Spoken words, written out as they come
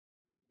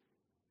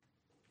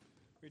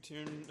We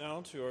turn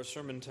now to our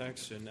sermon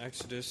text in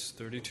Exodus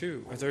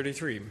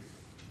 33.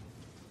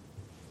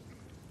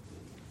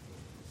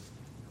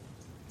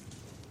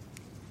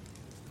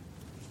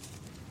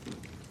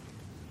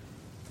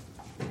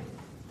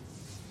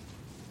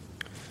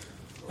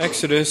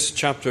 Exodus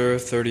chapter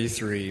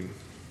 33.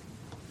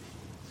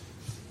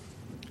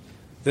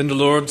 Then the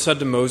Lord said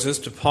to Moses,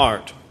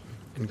 "Depart,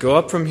 and go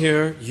up from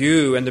here,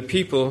 you and the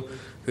people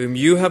whom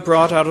you have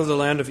brought out of the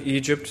land of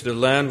Egypt to the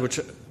land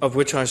of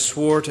which I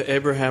swore to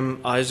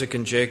Abraham, Isaac,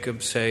 and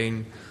Jacob,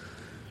 saying,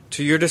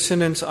 to your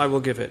descendants I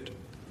will give it.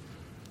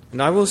 And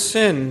I will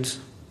send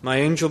my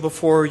angel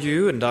before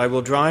you, and I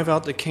will drive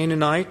out the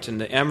Canaanite,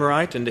 and the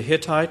Amorite, and the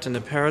Hittite, and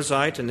the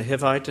Perizzite, and the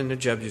Hivite, and the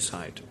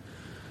Jebusite.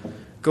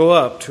 Go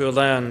up to a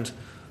land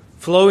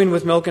flowing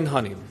with milk and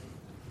honey.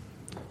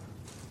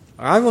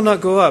 I will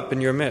not go up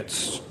in your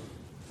midst,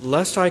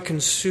 lest I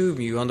consume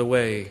you on the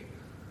way,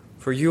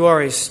 for you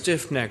are a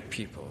stiff-necked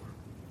people."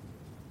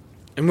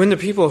 And when the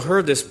people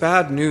heard this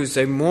bad news,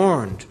 they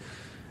mourned,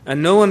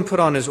 and no one put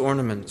on his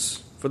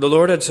ornaments. For the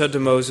Lord had said to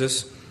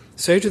Moses,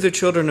 "Say to the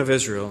children of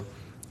Israel,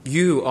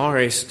 you are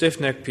a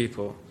stiff-necked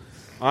people.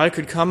 I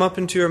could come up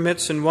into your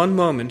midst in one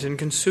moment and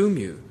consume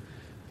you.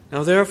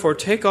 Now therefore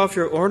take off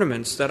your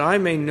ornaments, that I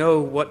may know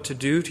what to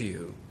do to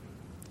you."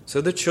 So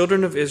the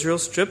children of Israel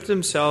stripped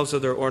themselves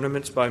of their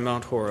ornaments by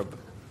Mount Horeb.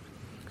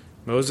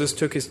 Moses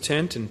took his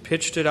tent and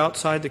pitched it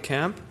outside the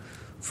camp,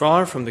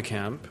 far from the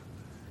camp,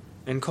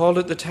 and called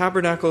it the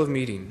tabernacle of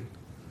meeting.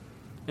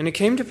 And it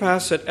came to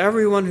pass that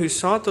everyone who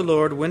sought the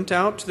Lord went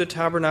out to the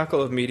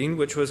tabernacle of meeting,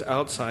 which was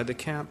outside the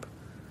camp.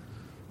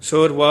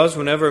 So it was,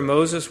 whenever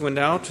Moses went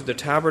out to the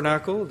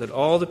tabernacle, that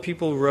all the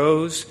people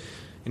rose,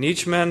 and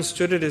each man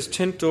stood at his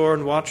tent door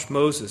and watched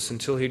Moses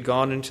until he had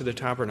gone into the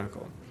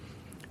tabernacle.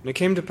 And it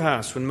came to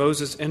pass, when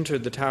Moses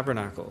entered the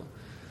tabernacle,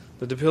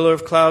 that the pillar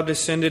of cloud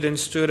descended and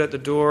stood at the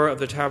door of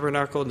the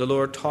tabernacle, and the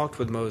Lord talked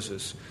with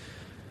Moses.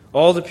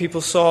 All the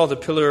people saw the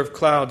pillar of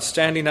cloud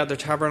standing at the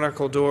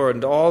tabernacle door,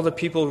 and all the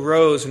people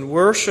rose and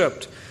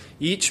worshipped,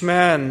 each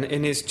man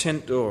in his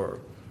tent door.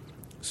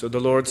 So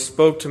the Lord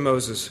spoke to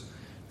Moses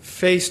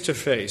face to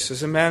face,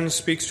 as a man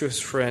speaks to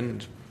his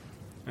friend,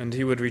 and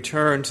he would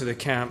return to the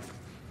camp.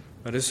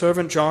 But his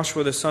servant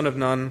Joshua the son of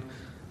Nun,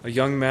 a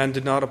young man,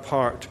 did not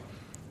depart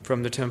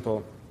from the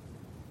temple.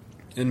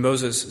 And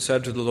Moses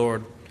said to the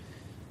Lord,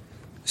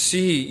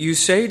 "See, you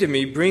say to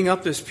me, bring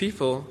up this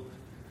people,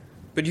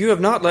 but you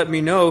have not let me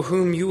know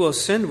whom you will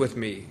send with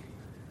me.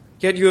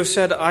 Yet you have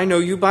said, I know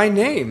you by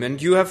name, and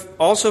you have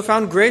also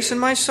found grace in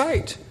my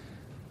sight.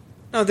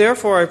 Now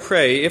therefore I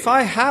pray, if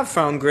I have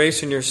found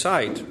grace in your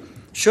sight,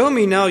 show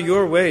me now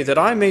your way, that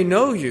I may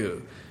know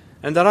you,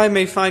 and that I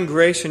may find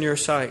grace in your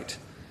sight.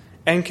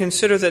 And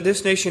consider that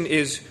this nation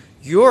is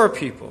your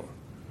people."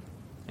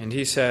 And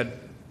he said,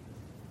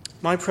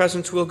 "My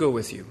presence will go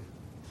with you,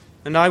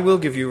 and I will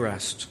give you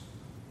rest."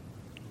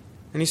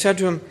 And he said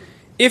to him,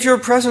 "If your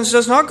presence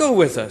does not go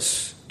with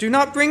us, do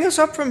not bring us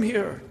up from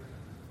here.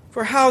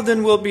 For how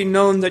then will it be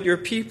known that your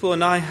people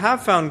and I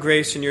have found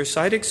grace in your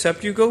sight,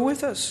 except you go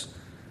with us?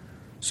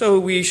 So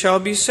we shall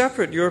be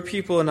separate, your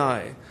people and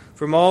I,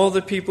 from all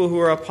the people who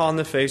are upon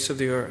the face of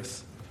the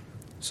earth."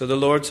 So the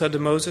Lord said to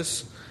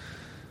Moses,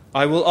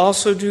 "I will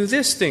also do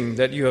this thing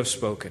that you have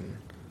spoken,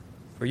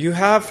 for you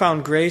have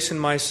found grace in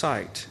my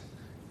sight,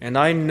 and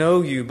I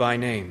know you by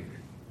name."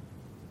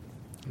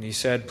 And he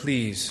said,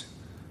 "Please,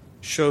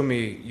 show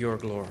me your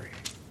glory."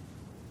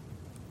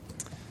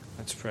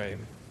 Let's pray.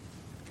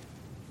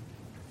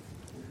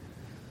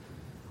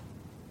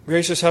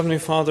 Gracious Heavenly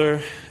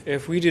Father,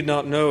 if we did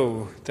not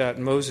know that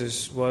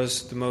Moses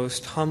was the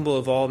most humble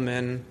of all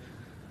men,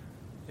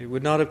 it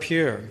would not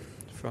appear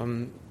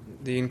from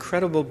the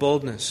incredible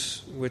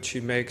boldness which he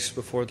makes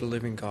before the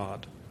living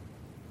God.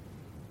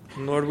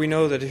 And Lord, we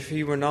know that if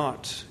he were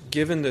not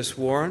given this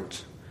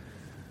warrant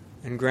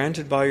and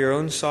granted by your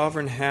own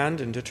sovereign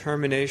hand and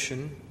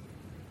determination,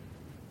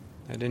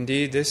 that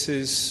indeed this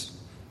is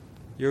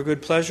your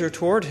good pleasure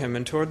toward him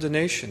and toward the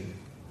nation,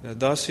 that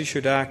thus he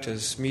should act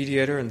as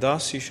mediator, and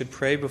thus he should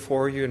pray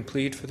before you and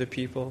plead for the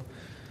people,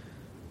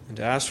 and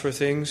ask for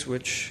things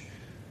which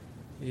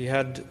he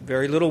had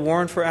very little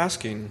warrant for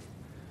asking.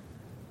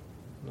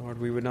 Lord,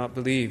 we would not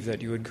believe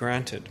that you would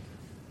grant it.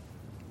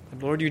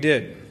 But Lord, you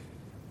did.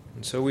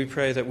 And so we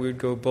pray that we would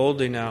go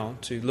boldly now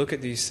to look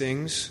at these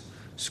things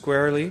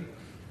squarely,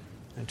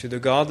 and to the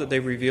God that they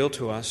reveal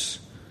to us,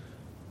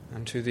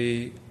 and to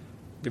the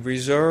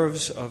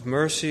reserves of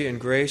mercy and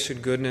grace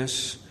and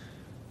goodness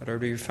that are to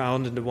be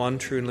found in the one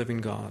true and living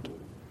God.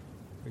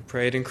 We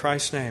pray it in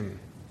Christ's name.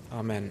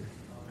 Amen.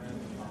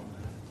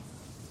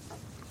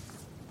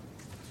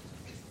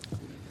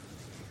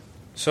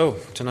 So,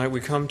 tonight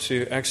we come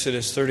to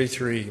Exodus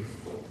 33.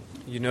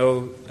 You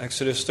know,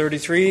 Exodus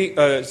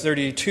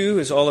 32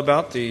 is all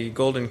about the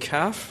golden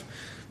calf.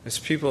 This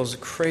people is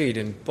prayed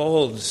in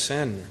bold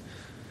sin.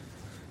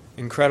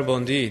 Incredible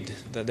indeed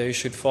that they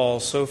should fall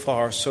so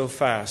far, so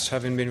fast,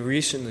 having been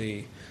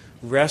recently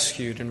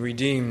rescued and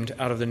redeemed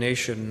out of the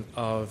nation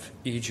of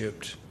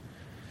Egypt.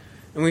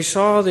 And we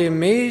saw the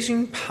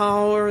amazing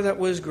power that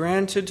was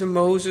granted to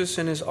Moses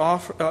in his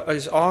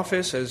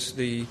office as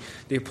the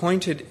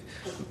appointed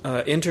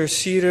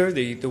interceder,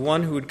 the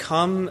one who would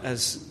come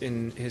as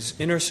in his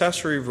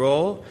intercessory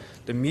role,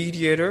 the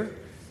mediator.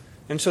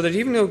 And so that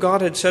even though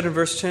God had said in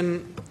verse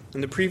 10 in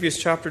the previous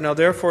chapter, "Now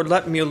therefore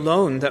let me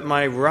alone, that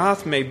my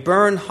wrath may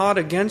burn hot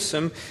against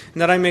them,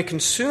 and that I may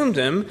consume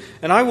them,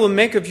 and I will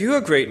make of you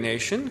a great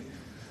nation,"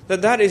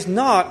 that is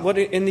not what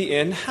in the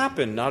end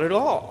happened, not at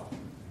all.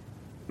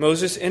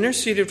 Moses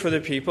interceded for the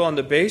people on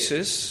the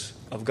basis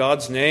of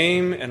God's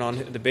name and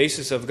on the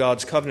basis of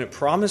God's covenant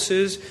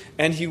promises,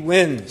 and he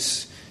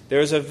wins.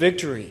 There's a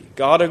victory.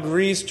 God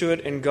agrees to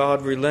it, and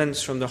God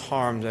relents from the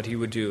harm that he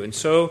would do. And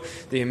so,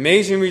 the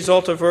amazing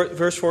result of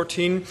verse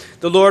 14,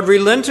 the Lord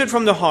relented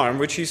from the harm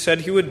which he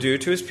said he would do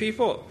to his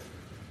people.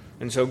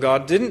 And so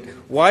God didn't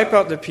wipe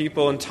out the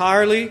people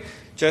entirely,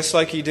 just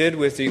like he did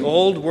with the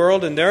old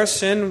world and their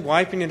sin,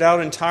 wiping it out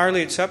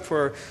entirely except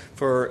for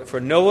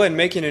Noah and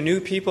making a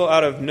new people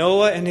out of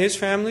Noah and his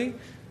family.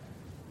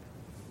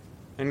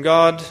 And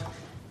God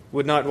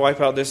would not wipe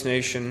out this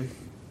nation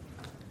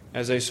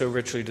as they so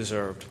richly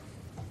deserved.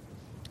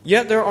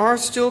 Yet there are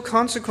still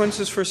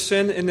consequences for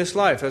sin in this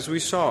life, as we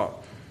saw.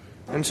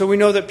 And so we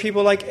know that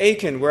people like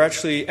Achan were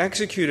actually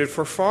executed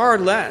for far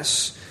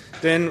less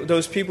than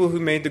those people who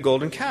made the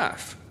golden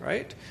calf,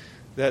 right?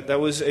 That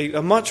was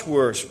a much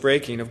worse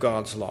breaking of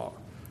God's law.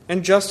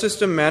 And justice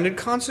demanded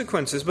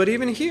consequences. But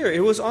even here,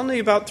 it was only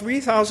about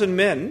 3,000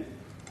 men,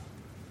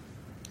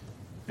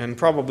 and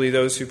probably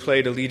those who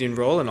played a leading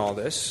role in all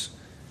this.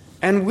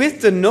 And with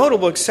the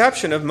notable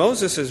exception of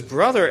Moses'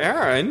 brother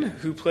Aaron,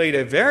 who played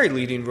a very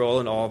leading role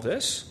in all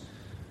this.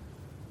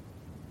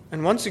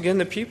 And once again,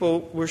 the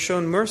people were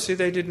shown mercy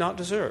they did not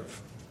deserve.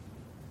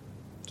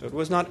 So it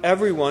was not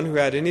everyone who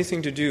had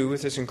anything to do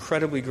with this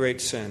incredibly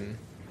great sin.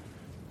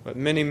 But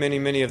many, many,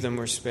 many of them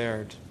were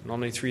spared, and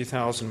only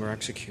 3,000 were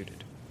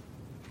executed.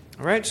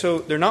 All right, so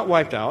they're not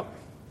wiped out.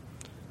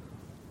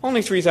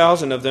 Only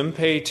 3,000 of them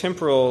pay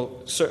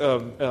temporal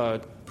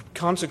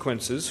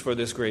consequences for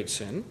this great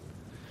sin.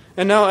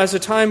 And now, as the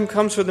time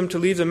comes for them to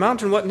leave the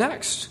mountain, what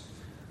next?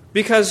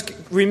 Because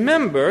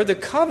remember, the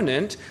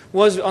covenant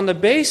was on the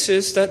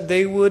basis that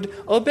they would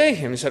obey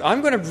him. He said,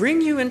 "I'm going to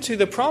bring you into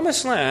the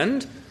promised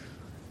land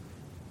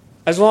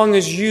as long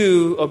as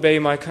you obey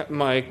my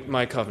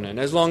covenant,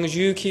 as long as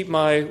you keep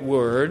my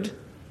word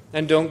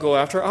and don't go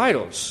after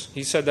idols."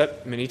 He said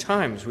that many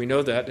times. We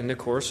know that in the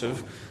course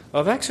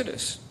of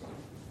Exodus.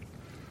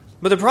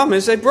 But the problem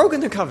is they've broken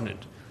the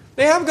covenant.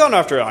 They have gone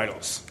after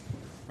idols.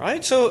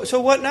 Right?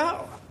 So what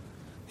now?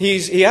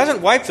 He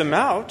hasn't wiped them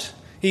out.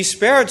 He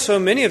spared so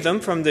many of them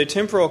from the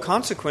temporal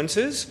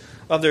consequences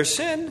of their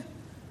sin.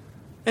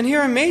 And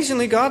here,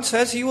 amazingly, God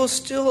says he will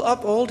still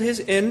uphold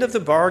his end of the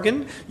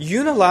bargain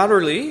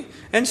unilaterally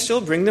and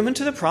still bring them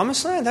into the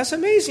promised land. That's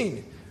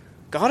amazing.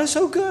 God is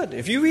so good.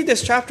 If you read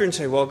this chapter and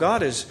say, "Well,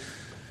 God is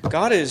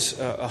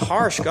a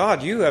harsh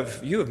God," you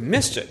have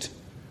missed it,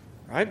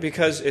 right?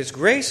 Because it's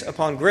grace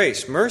upon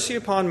grace, mercy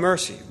upon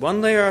mercy,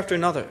 one layer after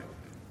another.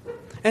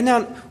 And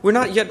now we're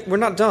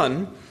not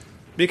done.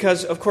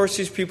 Because, of course,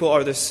 these people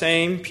are the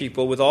same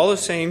people with all the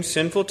same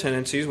sinful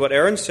tendencies. What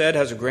Aaron said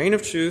has a grain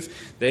of truth.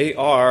 They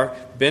are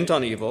bent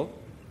on evil.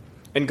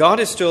 And God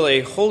is still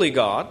a holy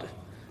God.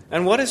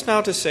 And what is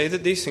now to say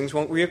that these things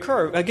won't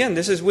reoccur? Again,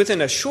 this is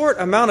within a short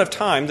amount of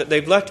time that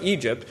they've left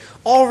Egypt.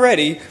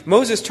 Already,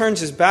 Moses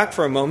turns his back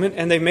for a moment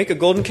and they make a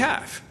golden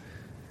calf.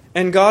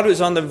 And God is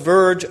on the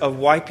verge of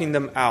wiping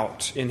them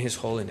out in his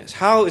holiness.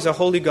 How is a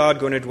holy God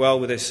going to dwell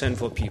with a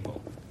sinful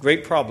people?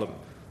 Great problem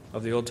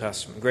of the Old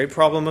Testament. Great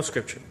problem of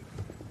Scripture.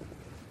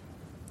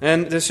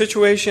 And the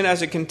situation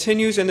as it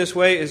continues in this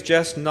way is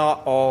just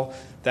not all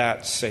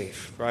that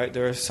safe, right?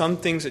 There are some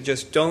things that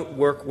just don't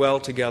work well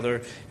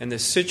together, and the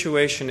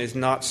situation is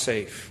not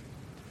safe.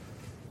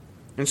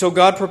 And so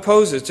God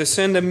proposes to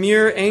send a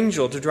mere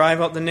angel to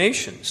drive out the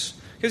nations.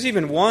 Because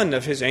even one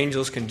of his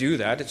angels can do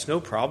that. It's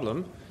no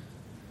problem.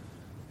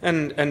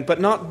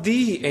 But not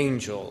the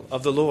angel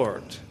of the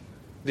Lord,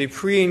 the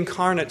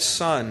pre-incarnate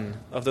Son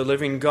of the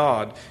living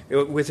God,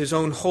 with his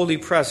own holy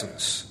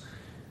presence.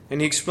 And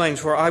he explains,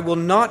 "For I will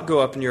not go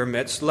up in your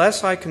midst,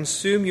 lest I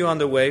consume you on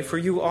the way, for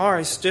you are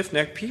a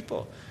stiff-necked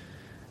people."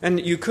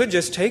 And you could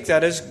just take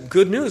that as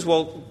good news.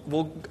 Well,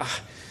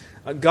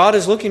 God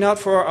is looking out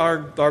for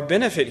our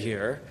benefit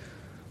here.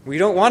 We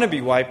don't want to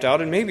be wiped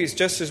out, and maybe it's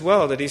just as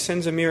well that he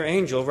sends a mere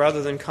angel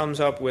rather than comes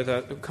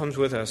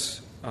with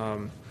us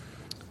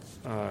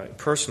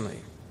personally.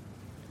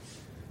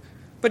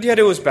 But yet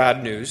it was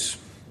bad news,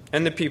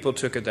 and the people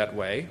took it that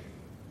way.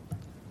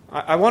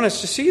 I want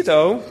us to see,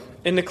 though,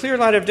 in the clear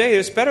light of day,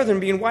 it's better than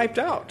being wiped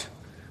out,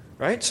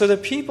 right? So the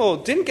people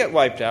didn't get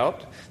wiped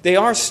out. They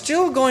are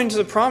still going to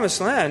the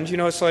promised land. You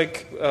know, it's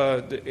like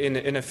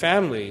in a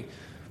family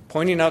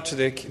pointing out to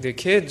the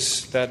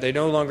kids that they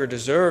no longer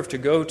deserve to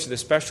go to the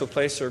special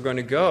place they're going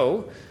to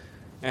go.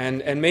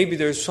 And maybe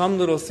there's some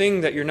little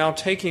thing that you're now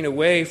taking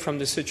away from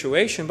the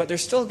situation, but they're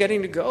still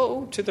getting to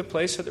go to the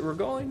place that we're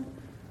going.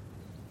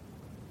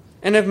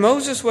 And if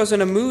Moses was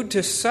in a mood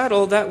to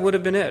settle, that would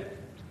have been it.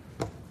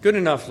 Good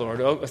enough,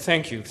 Lord. Oh,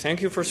 thank you.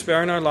 Thank you for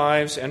sparing our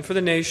lives and for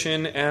the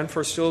nation and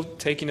for still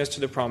taking us to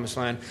the promised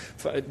land.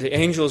 The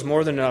angel is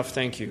more than enough,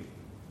 thank you.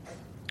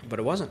 But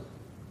it wasn't.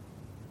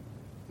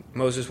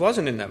 Moses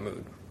wasn't in that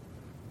mood.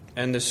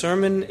 And the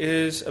sermon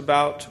is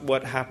about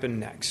what happened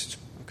next.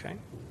 Okay?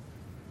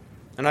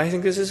 And I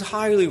think this is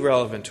highly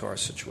relevant to our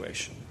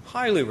situation.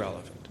 Highly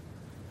relevant.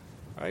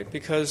 Right?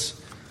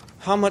 Because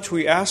how much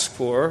we ask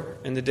for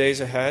in the days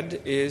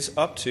ahead is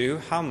up to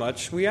how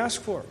much we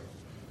ask for.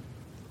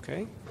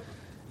 Okay?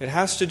 It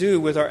has to do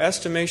with our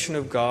estimation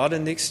of God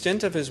and the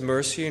extent of His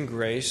mercy and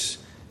grace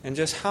and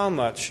just how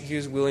much He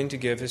is willing to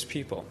give His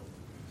people.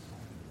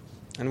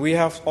 And we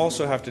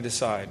also have to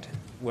decide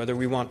whether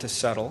we want to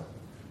settle.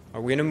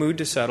 Are we in a mood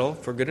to settle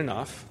for good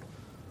enough?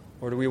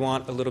 Or do we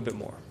want a little bit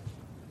more?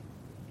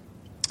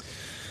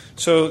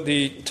 So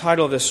the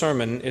title of this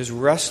sermon is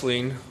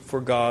Wrestling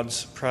for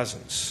God's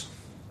Presence.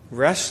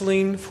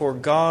 Wrestling for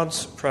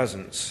God's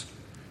Presence.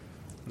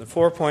 The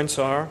 4 points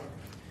are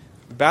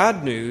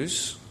bad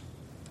news,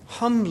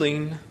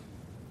 humbling,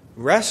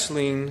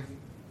 wrestling,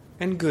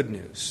 and good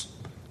news.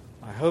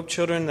 I hope,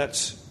 children,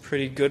 that's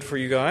pretty good for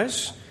you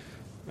guys.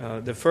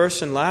 The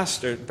first and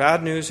last are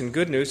bad news and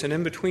good news, and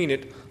in between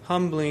it,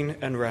 humbling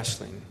and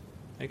wrestling.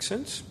 Make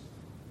sense?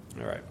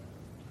 All right.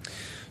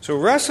 So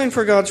wrestling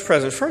for God's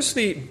presence. First,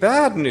 the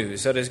bad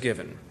news that is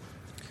given.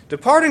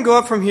 Depart and go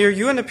up from here,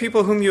 you and the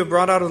people whom you have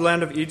brought out of the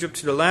land of Egypt,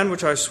 to the land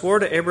which I swore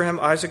to Abraham,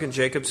 Isaac, and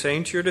Jacob,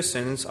 saying to your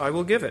descendants, I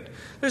will give it.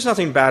 There's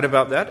nothing bad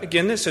about that.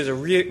 Again, this is a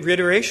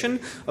reiteration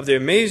of the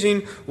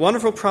amazing,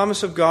 wonderful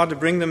promise of God to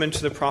bring them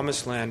into the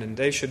promised land. And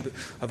they should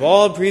have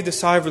all breathed a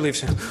sigh of relief,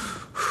 saying,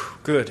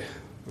 good,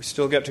 we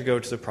still get to go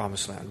to the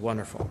promised land.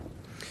 Wonderful.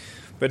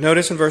 But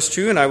notice in verse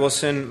 2, and I will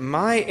send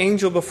my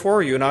angel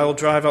before you, and I will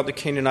drive out the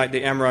Canaanite,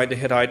 the Amorite, the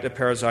Hittite, the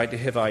Perizzite, the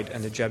Hivite,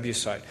 and the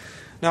Jebusite.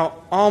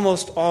 Now,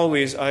 almost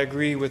always I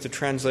agree with the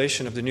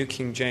translation of the New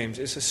King James.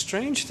 It's a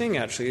strange thing,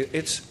 actually.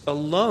 It's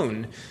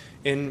alone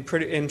in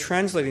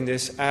translating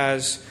this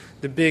as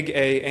the big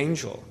A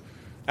angel.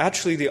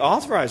 Actually, the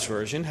Authorized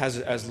Version has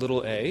it as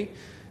little a,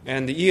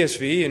 and the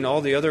ESV and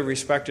all the other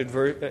respected,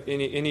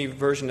 any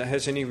version that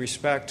has any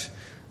respect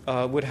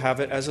would have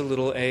it as a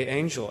little a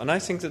angel. And I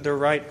think that they're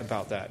right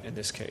about that in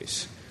this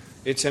case.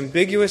 It's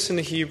ambiguous in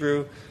the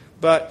Hebrew,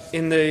 but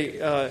in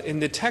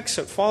the text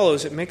that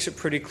follows, it makes it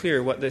pretty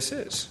clear what this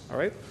is. All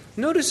right.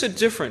 Notice a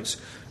difference.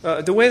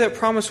 The way that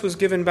promise was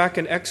given back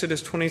in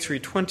Exodus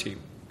 23:20.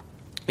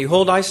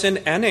 Behold, I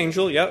send an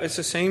angel. Yeah, it's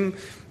the same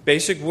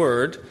basic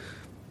word.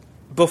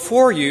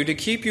 Before you to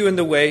keep you in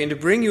the way and to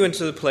bring you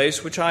into the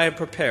place which I have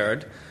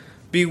prepared.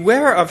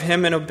 Beware of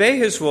him and obey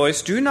his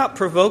voice. Do not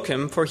provoke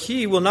him, for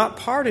he will not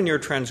pardon your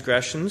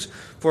transgressions.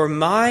 For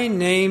my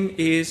name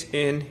is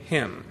in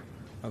him.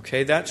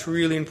 Okay, that's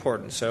really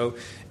important. So,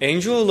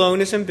 angel alone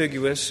is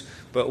ambiguous,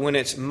 but when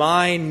it's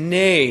my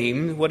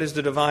name, what is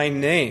the divine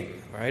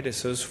name? Right?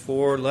 It's those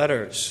 4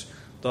 letters.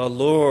 The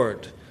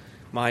Lord.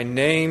 My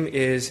name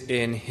is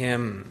in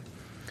him.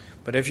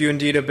 But if you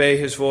indeed obey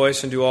his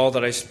voice and do all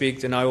that I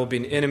speak, then I will be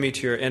an enemy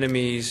to your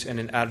enemies and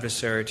an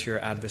adversary to your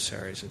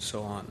adversaries, and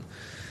so on.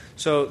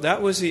 So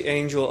that was the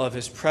angel of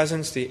his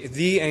presence,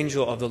 the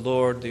angel of the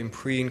Lord, the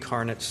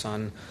pre-incarnate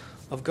Son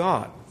of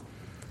God.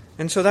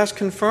 And so that's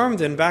confirmed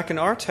then back in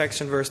our text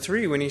in verse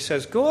 3 when he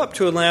says, go up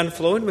to a land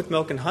flowing with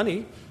milk and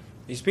honey.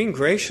 He's being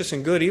gracious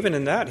and good even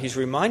in that. He's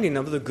reminding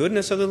them of the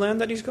goodness of the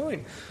land that he's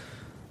going.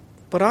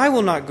 But I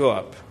will not go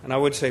up. And I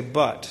would say,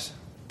 but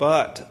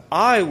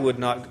I will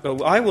not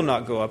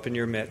go up in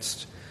your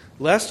midst,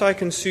 lest I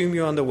consume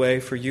you on the way,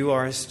 for you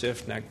are a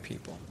stiff-necked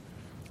people.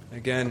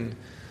 Again,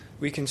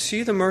 we can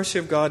see the mercy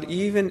of God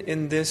even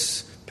in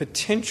this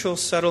potential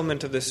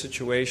settlement of this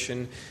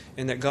situation,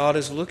 in that God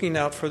is looking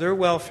out for their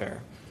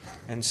welfare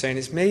and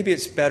saying, maybe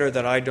it's better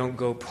that I don't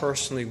go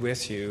personally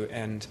with you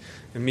and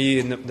me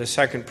and the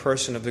second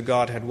person of the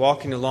Godhead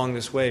walking along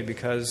this way,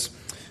 because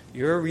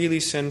you're a really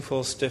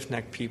sinful,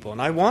 stiff-necked people,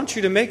 and I want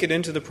you to make it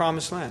into the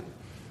promised land.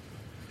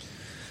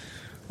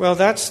 Well,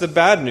 that's the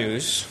bad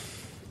news,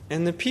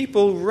 and the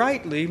people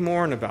rightly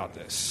mourn about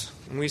this.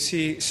 And we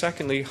see,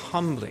 secondly,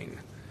 humbling.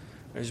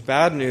 There's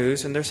bad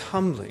news and there's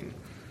humbling.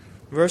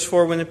 Verse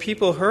 4, when the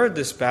people heard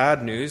this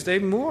bad news, they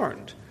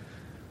mourned.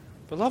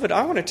 Beloved,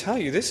 I want to tell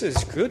you, this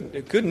is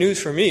good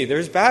news for me.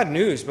 There's bad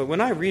news, but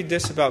when I read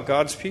this about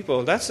God's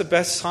people, that's the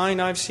best sign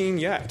I've seen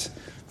yet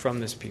from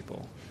this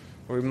people.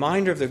 A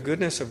reminder of the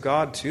goodness of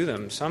God to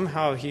them.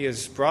 Somehow he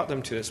has brought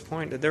them to this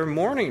point that they're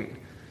mourning.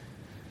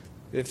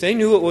 If they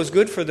knew it was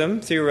good for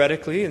them,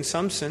 theoretically, in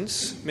some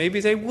sense, maybe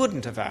they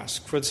wouldn't have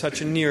asked for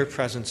such a near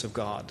presence of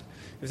God,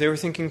 if they were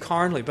thinking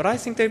carnally. But I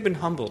think they've been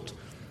humbled.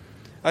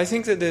 I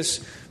think that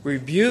this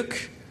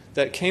rebuke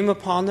that came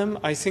upon them,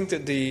 I think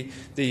that the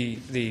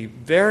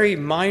very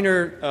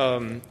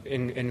minor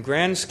in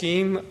grand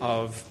scheme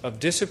of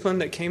discipline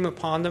that came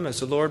upon them as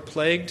the Lord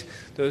plagued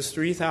those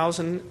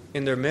 3,000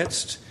 in their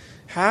midst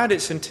had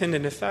its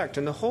intended effect.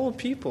 And the whole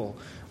people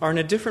are in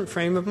a different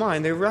frame of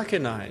mind. They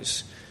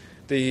recognize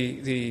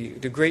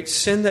the great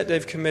sin that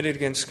they've committed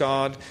against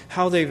God,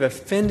 how they've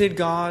offended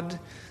God.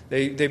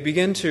 They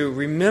begin to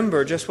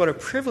remember just what a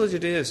privilege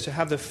it is to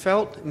have the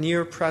felt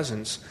near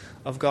presence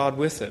of God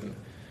with them.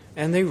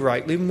 And they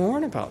rightly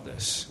mourn about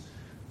this.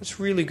 That's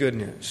really good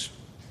news.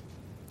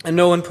 And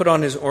no one put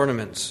on his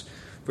ornaments.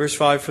 Verse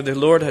 5, for the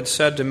Lord had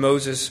said to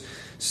Moses,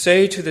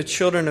 say to the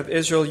children of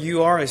Israel,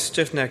 you are a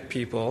stiff-necked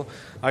people.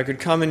 I could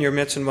come in your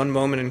midst in one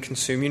moment and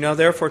consume you. Now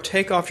therefore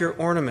take off your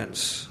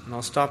ornaments. And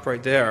I'll stop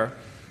right there.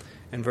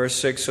 In verse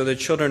 6, so the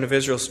children of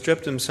Israel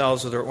stripped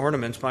themselves of their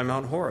ornaments by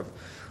Mount Horeb.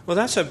 Well,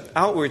 that's an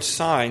outward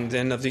sign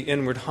then of the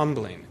inward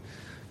humbling.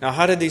 Now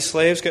how did these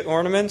slaves get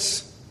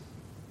ornaments?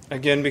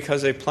 Again,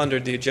 because they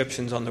plundered the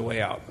Egyptians on the way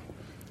out.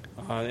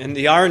 And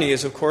the irony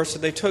is, of course,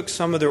 that they took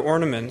some of their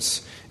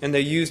ornaments and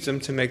they used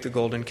them to make the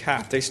golden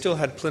calf. They still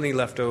had plenty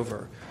left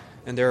over,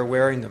 and they were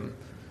wearing them.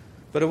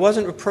 But it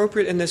wasn't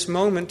appropriate in this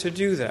moment to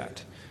do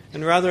that.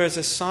 And rather, as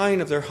a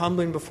sign of their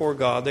humbling before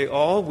God, they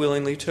all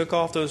willingly took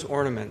off those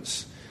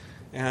ornaments.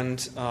 And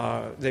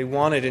they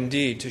wanted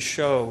indeed to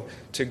show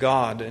to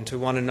God and to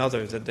one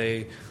another that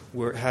they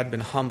had been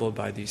humbled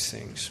by these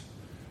things.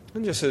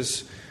 And just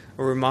as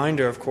a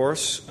reminder, of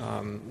course,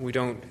 we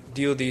don't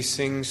deal these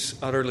things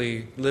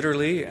utterly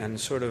literally and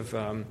sort of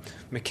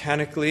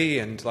mechanically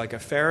and like a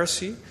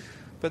Pharisee,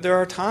 but there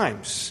are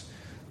times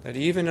that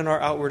even in our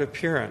outward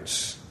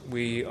appearance,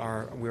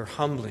 we're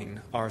humbling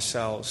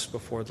ourselves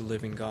before the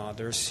living God.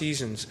 There are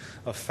seasons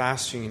of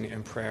fasting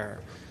and prayer.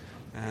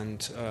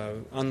 And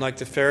unlike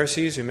the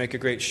Pharisees who make a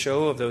great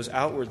show of those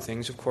outward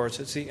things, of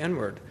course, it's the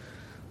inward.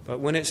 But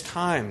when it's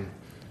time,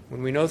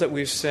 when we know that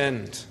we've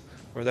sinned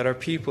or that our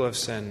people have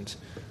sinned,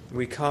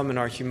 we come in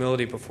our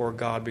humility before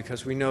God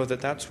because we know that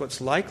that's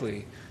what's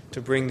likely to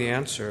bring the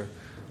answer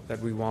that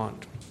we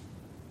want.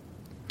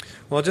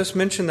 Well, I'll just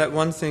mention that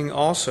one thing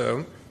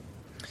also.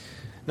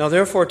 Now,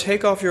 therefore,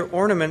 take off your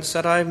ornaments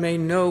that I may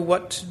know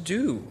what to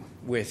do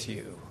with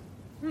you.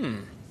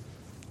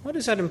 What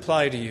does that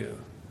imply to you?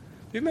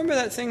 Do you remember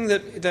that thing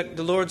that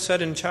the Lord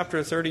said in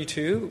chapter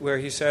 32 where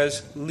he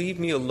says, leave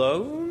me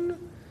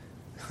alone,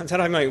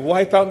 that I might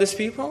wipe out this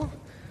people?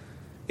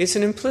 It's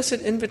an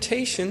implicit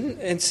invitation.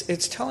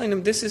 It's telling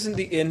them this isn't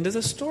the end of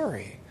the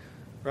story,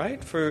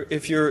 right? For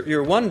if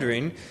you're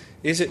wondering,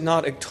 is it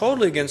not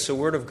totally against the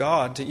Word of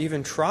God to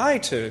even try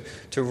to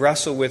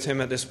wrestle with Him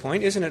at this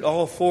point? Isn't it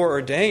all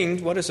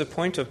foreordained? What is the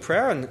point of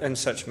prayer and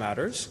such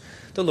matters?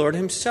 The Lord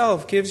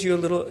Himself gives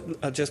you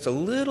just a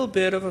little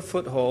bit of a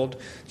foothold,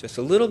 just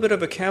a little bit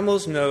of a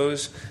camel's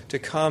nose to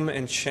come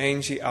and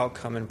change the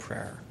outcome in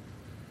prayer.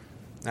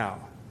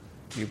 Now,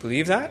 do you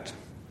believe that?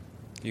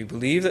 Do you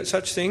believe that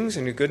such things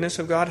in the goodness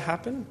of God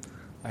happen?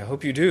 I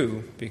hope you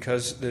do,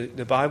 because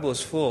the Bible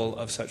is full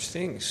of such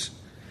things.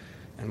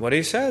 And what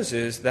he says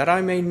is, that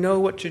I may know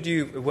what to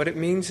do. What it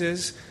means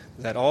is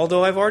that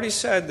although I've already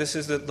said this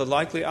is the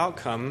likely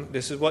outcome,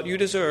 this is what you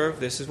deserve,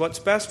 this is what's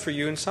best for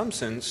you in some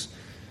sense,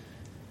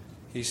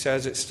 he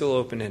says it's still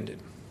open-ended.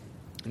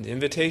 And the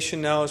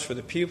invitation now is for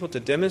the people to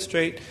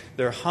demonstrate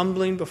their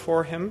humbling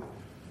before him,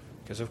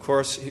 because of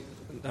course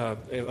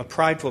a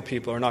prideful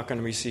people are not going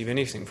to receive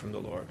anything from the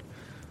Lord.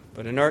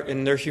 But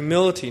in their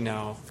humility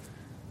now,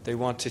 they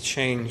want to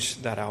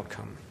change that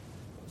outcome.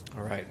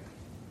 All right.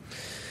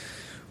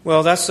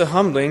 Well, that's the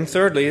humbling.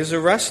 Thirdly is the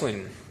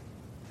wrestling.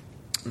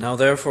 Now,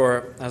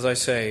 therefore, as I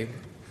say,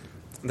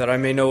 that I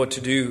may know what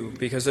to do,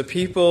 because the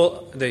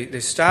people,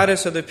 the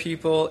status of the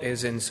people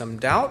is in some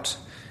doubt,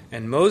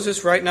 and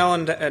Moses right now,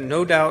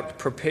 no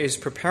doubt, is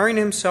preparing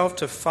himself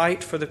to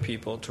fight for the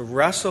people, to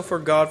wrestle for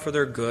God for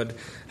their good,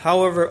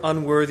 however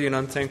unworthy and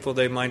unthankful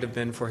they might have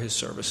been for his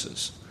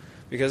services.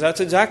 Because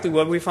that's exactly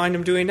what we find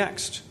him doing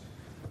next.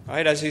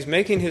 Right? As he's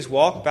making his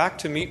walk back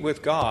to meet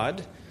with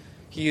God,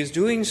 he is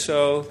doing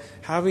so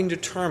having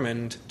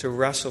determined to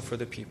wrestle for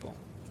the people.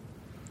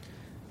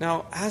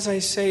 Now, as I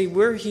say,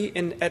 were he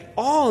at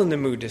all in the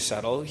mood to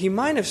settle, he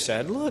might have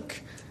said,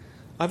 look,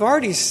 I've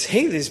already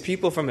saved these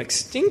people from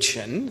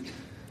extinction.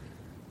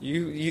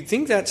 You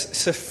think that's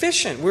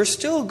sufficient? We're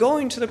still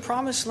going to the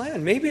promised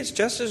land. Maybe it's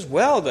just as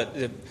well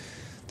that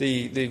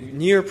the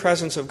near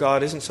presence of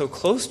God isn't so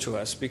close to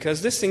us,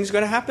 because this thing's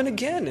going to happen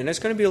again, and it's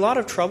going to be a lot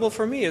of trouble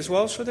for me as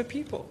well as for the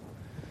people.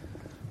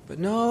 But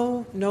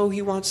no,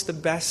 he wants the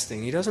best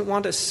thing. He doesn't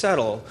want to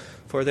settle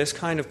for this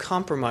kind of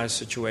compromise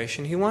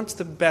situation. He wants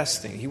the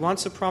best thing. He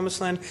wants the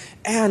promised land,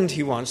 and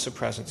he wants the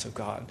presence of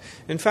God.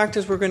 In fact,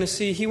 as we're going to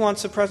see, he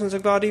wants the presence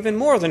of God even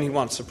more than he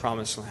wants the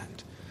promised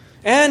land.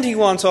 And he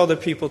wants all the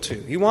people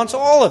too. He wants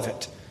all of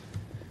it.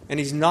 And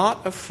he's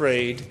not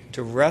afraid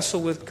to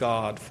wrestle with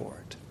God for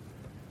it.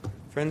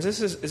 Friends, this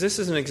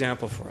is an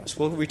example for us.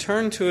 We'll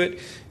return to it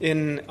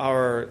in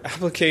our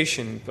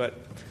application, but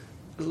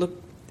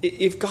look,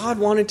 if God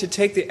wanted to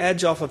take the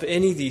edge off of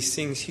any of these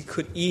things, he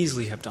could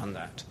easily have done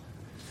that.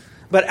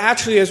 But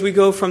actually, as we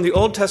go from the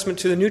Old Testament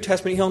to the New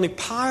Testament, he only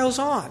piles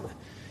on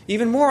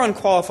even more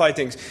unqualified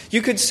things.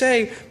 You could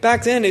say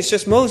back then it's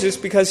just Moses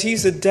because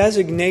he's the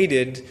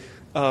designated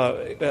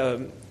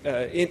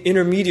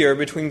intermediary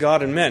between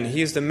God and men.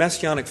 He is the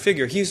messianic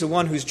figure. He's the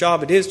one whose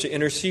job it is to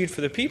intercede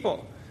for the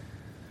people.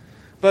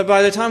 But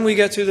by the time we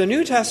get through the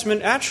New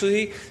Testament,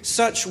 actually,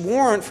 such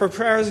warrant for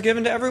prayer is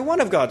given to every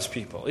one of God's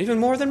people, even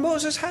more than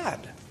Moses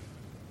had.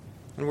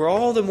 And we're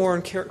all the more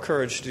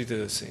encouraged to do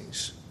those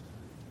things.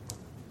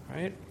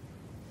 Right?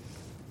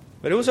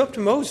 But it was up to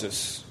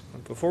Moses.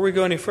 Before we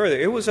go any further,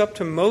 it was up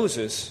to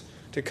Moses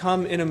to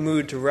come in a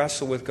mood to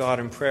wrestle with God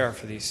in prayer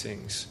for these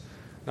things.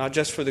 Not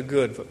just for the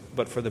good,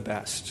 but for the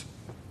best.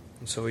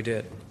 And so he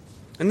did.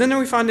 And then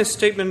we find this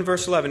statement in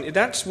verse 11.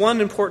 That's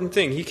one important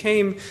thing. He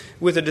came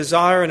with a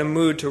desire and a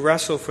mood to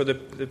wrestle for the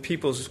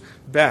people's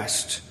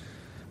best.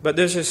 But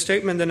there's a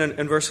statement then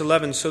in verse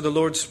 11. So the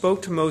Lord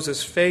spoke to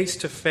Moses face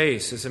to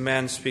face as a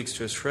man speaks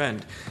to his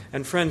friend.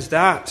 And friends,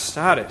 that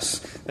status,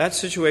 that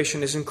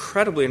situation is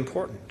incredibly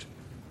important.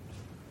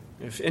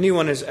 If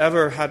anyone has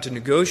ever had to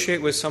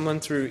negotiate with someone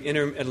through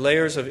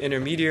layers of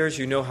intermediaries,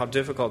 you know how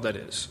difficult that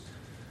is.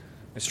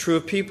 It's true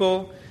of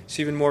people. It's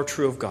even more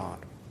true of God.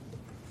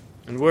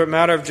 And we're a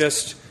matter of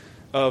just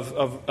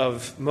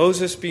of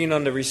Moses being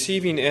on the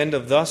receiving end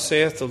of thus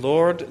saith the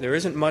Lord. There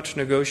isn't much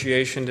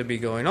negotiation to be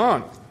going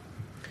on.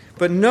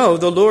 But no,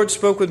 the Lord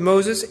spoke with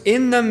Moses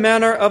in the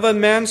manner of a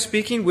man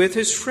speaking with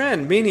his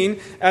friend, meaning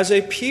as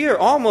a peer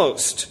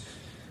almost.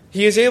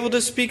 He is able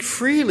to speak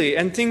freely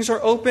and things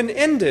are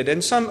open-ended.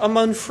 And some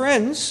among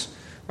friends,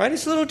 right,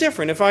 it's a little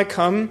different. If I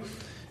come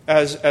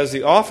as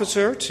the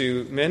officer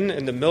to men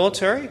in the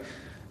military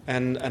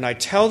and I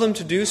tell them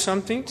to do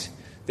something,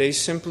 they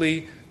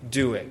simply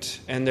do it,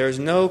 and there's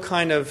no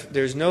kind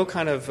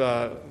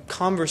of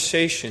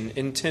conversation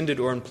intended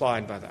or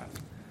implied by that.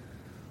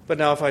 But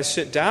now, if I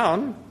sit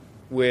down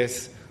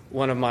with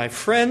one of my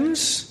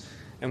friends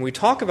and we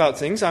talk about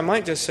things, I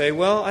might just say,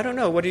 "Well, I don't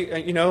know. What do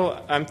you?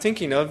 I'm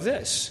thinking of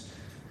this,"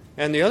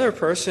 and the other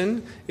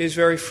person is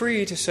very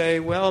free to say,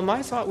 "Well,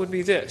 my thought would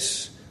be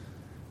this."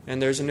 And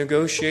there's a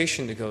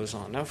negotiation that goes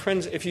on. Now,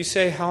 friends, if you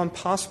say, how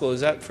impossible is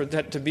that for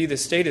that to be the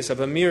status of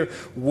a mere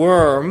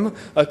worm,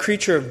 a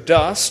creature of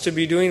dust, to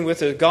be doing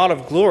with a God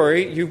of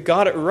glory, you've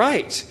got it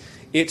right.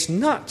 It's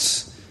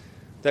nuts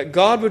that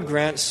God would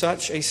grant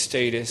such a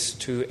status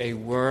to a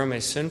worm, a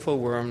sinful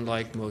worm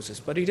like Moses.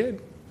 But he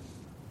did.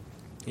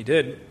 He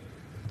did.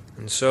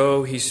 And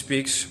so he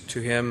speaks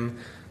to him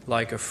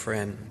like a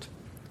friend.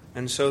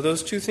 And so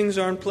those two things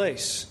are in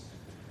place.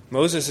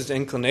 Moses'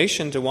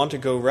 inclination to want to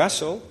go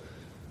wrestle,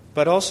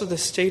 but also the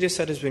status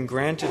that has been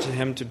granted to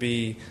him to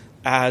be,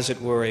 as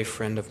it were, a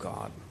friend of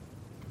God.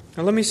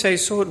 Now let me say,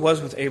 so it was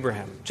with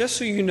Abraham. Just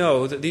so you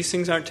know that these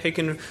things aren't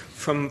taken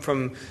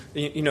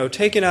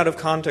taken out of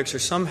context, or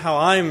somehow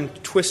I'm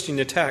twisting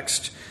the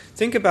text.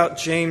 Think about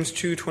James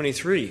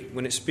 2:23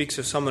 when it speaks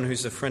of someone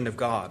who's the friend of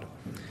God.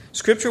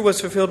 Scripture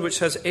was fulfilled which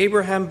says,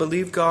 Abraham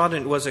believed God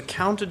and it was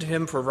accounted to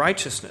him for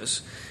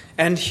righteousness,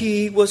 and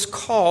he was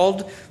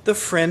called the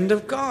friend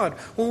of God.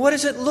 Well, what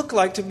does it look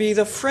like to be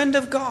the friend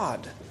of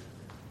God?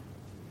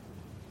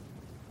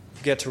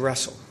 Get to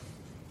wrestle.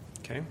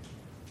 Okay?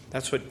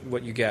 That's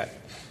what you get.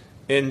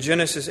 In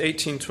Genesis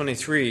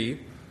 18:23,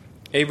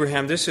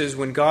 Abraham, this is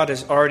when God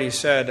has already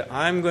said,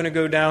 I'm going to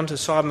go down to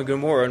Sodom and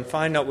Gomorrah and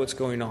find out what's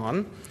going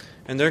on,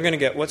 and they're going to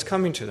get what's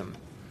coming to them.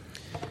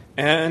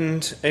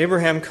 And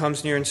Abraham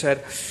comes near and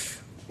said,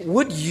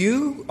 would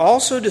you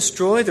also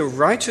destroy the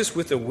righteous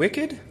with the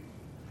wicked?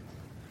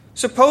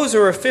 Suppose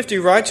there were 50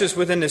 righteous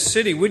within the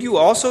city. Would you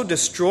also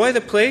destroy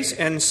the place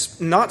and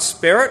not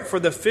spare it for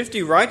the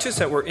 50 righteous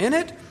that were in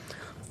it?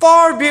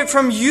 Far be it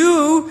from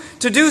you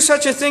to do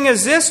such a thing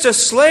as this, to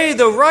slay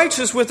the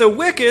righteous with the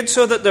wicked,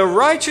 so that the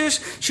righteous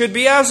should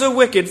be as the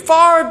wicked.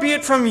 Far be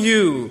it from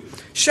you.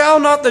 Shall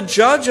not the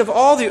judge of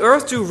all the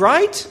earth do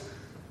right?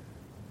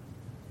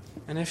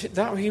 And if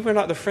he were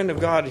not the friend of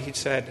God, he'd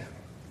said,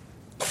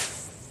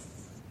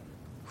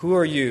 who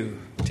are you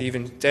to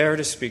even dare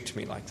to speak to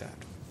me like that?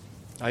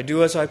 I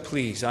do as I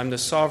please. I'm the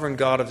sovereign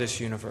God of this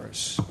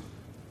universe.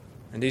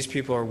 And these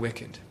people are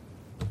wicked.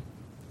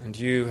 And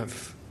you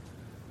have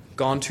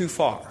gone too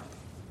far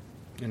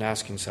in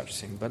asking such a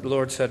thing. But the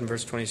Lord said in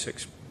verse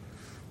 26,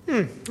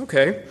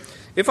 okay,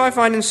 if I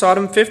find in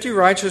Sodom 50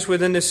 righteous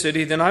within the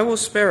city, then I will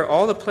spare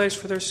all the place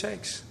for their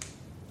sakes.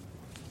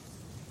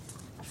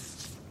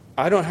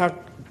 I don't have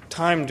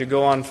time to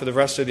go on for the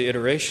rest of the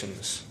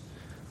iterations,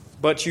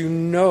 but you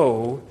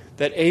know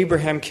that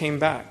Abraham came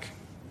back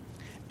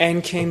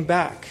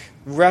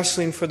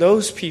wrestling for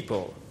those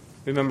people.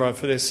 Remember,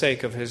 for the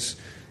sake of his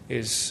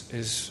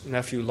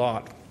nephew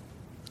Lot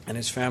and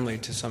his family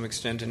to some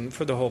extent, and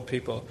for the whole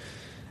people.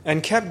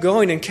 And kept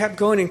going and kept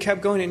going and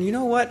kept going. And you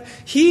know what?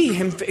 He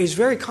is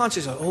very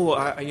conscious of,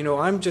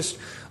 I'm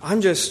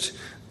just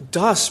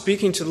dust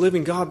speaking to the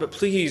living God, but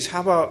please,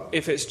 how about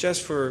if it's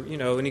just for,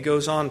 and he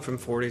goes on from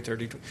 40,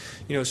 30,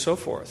 so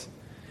forth.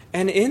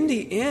 And in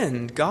the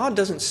end, God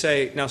doesn't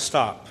say, now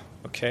stop,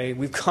 okay?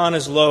 We've gone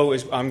as low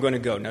as I'm going to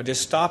go. Now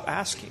just stop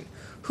asking.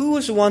 Who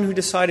was the one who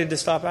decided to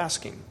stop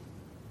asking?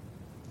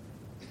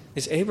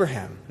 It's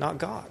Abraham, not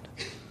God.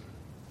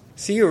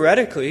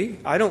 Theoretically,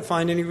 I don't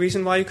find any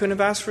reason why he couldn't have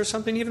asked for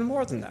something even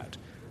more than that.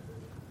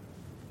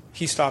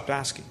 He stopped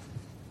asking,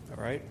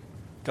 all right?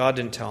 God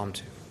didn't tell him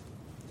to.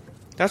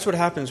 That's what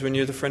happens when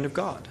you're the friend of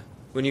God.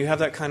 when you have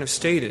that kind of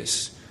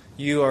status,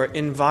 you are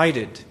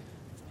invited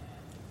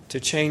to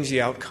change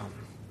the outcome.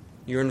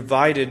 You're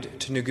invited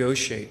to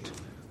negotiate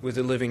with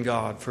the living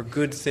God for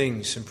good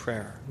things in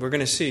prayer. We're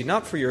going to see,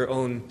 not for your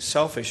own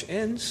selfish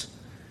ends.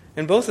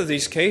 In both of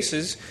these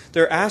cases,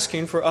 they're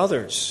asking for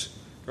others,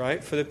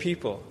 right? For the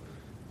people.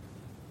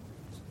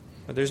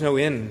 But there's no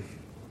end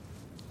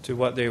to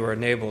what they were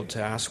enabled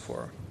to ask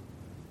for.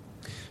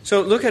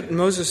 So look at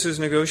Moses'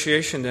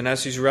 negotiation then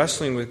as he's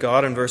wrestling with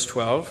God in verse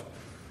 12.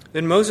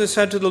 Then Moses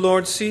said to the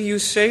Lord, "See, you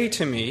say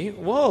to me,"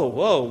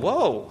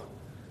 whoa.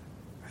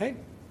 Right?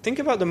 Think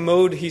about the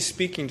mode he's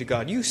speaking to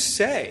God. You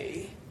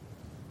say,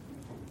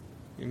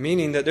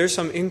 meaning that there's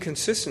some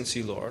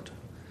inconsistency, Lord.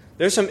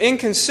 There's some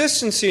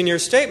inconsistency in your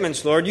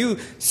statements, Lord. You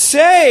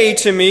say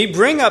to me,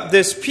 "Bring up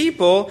this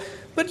people,"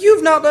 but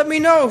you've not let me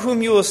know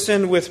whom you will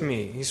send with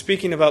me. He's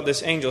speaking about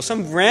this angel.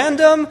 Some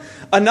random,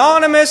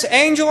 anonymous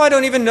angel. I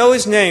don't even know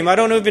his name. I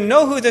don't even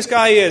know who this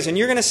guy is. And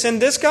you're going to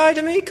send this guy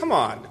to me? Come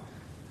on.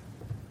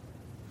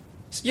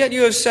 Yet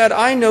you have said,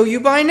 "I know you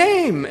by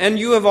name, and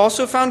you have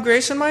also found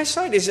grace in my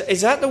sight."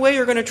 Is that the way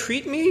you're going to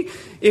treat me?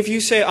 If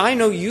you say, "I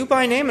know you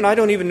by name, and I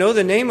don't even know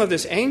the name of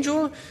this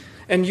angel,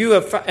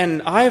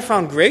 and I have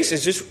found grace"?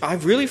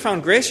 I've really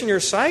found grace in your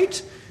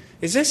sight?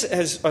 Is this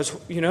as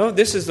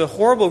this is the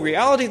horrible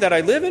reality that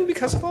I live in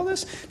because of all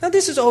this? Now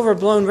this is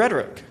overblown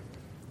rhetoric.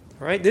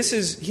 Right?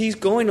 He's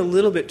going a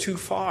little bit too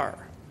far.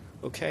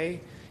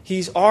 Okay?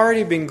 He's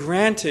already been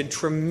granted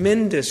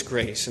tremendous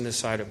grace in the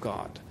sight of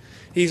God.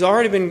 He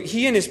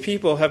and his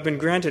people have been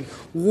granted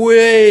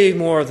way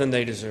more than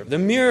they deserve. The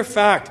mere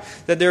fact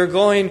that they're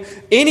going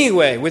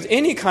anyway, with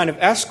any kind of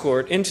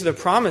escort, into the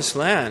promised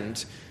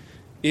land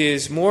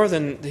is more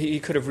than he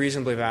could have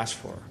reasonably asked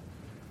for.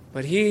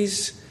 But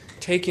he's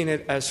taking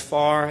it as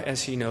far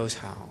as he knows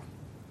how.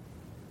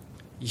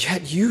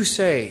 Yet you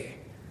say,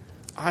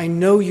 "I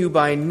know you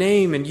by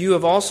name, and you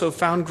have also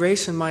found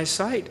grace in my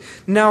sight.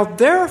 Now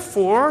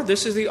therefore,"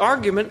 this is the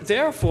argument,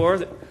 therefore,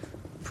 the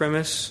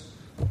premise,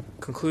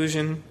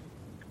 conclusion,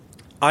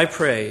 "I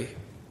pray,"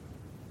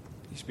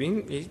 he's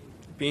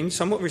being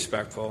somewhat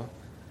respectful,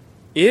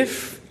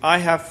 "if I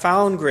have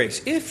found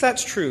grace," if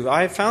that's true,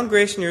 "I have found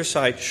grace in your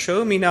sight,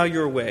 show me now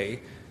your way,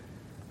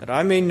 that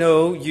I may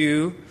know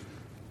you,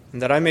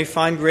 and that I may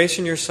find grace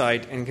in your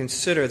sight, and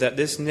consider that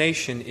this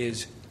nation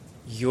is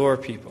your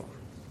people."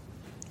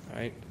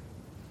 Right?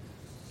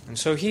 And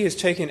so he has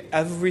taken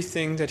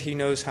everything that he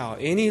knows how,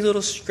 any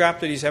little scrap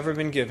that he's ever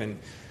been given.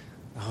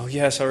 "Oh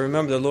yes, I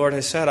remember the Lord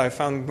has said, I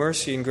found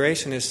mercy and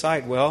grace in his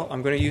sight." Well,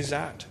 I'm going to use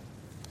that.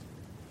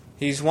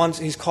 He's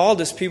called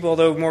this people,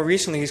 although more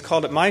recently he's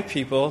called it my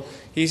people.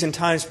 He's in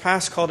times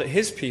past called it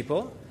his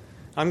people.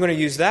 I'm going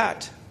to use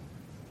that.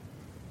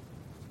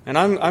 And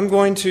I'm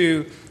going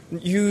to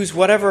use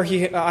whatever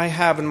I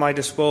have in my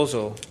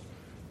disposal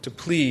to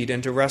plead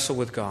and to wrestle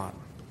with God.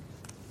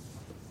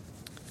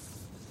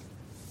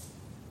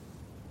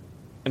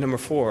 And number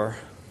 4,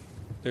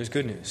 there's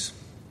good news.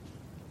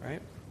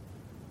 Right?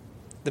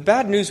 The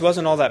bad news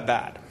wasn't all that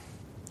bad.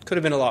 Could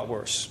have been a lot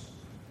worse.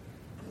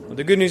 But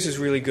the good news is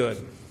really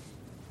good.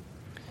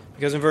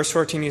 Because in verse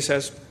 14 he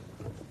says,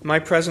 "My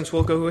presence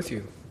will go with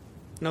you,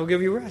 and I'll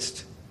give you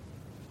rest."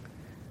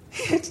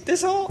 He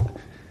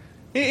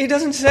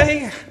doesn't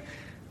say,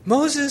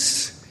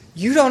 "Moses,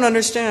 you don't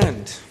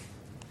understand.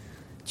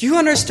 Do you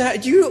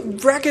understand? Do you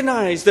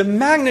recognize the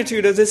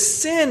magnitude of the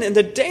sin and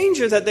the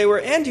danger that they were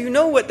in? Do you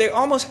know what they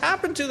almost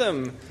happened to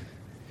them?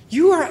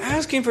 You are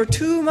asking for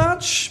too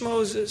much,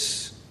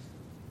 Moses."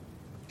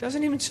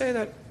 Doesn't even say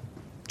that.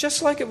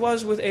 Just like it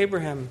was with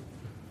Abraham.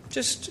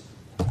 Just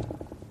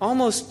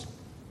almost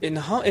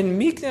in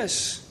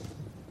meekness.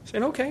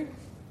 Saying, "Okay,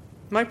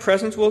 my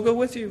presence will go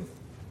with you,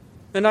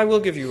 and I will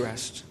give you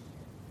rest."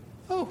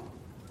 Oh.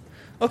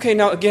 Okay,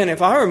 now again,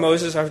 if I were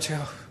Moses, I would say,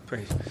 "Oh,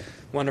 praise,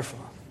 wonderful."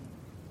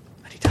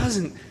 But he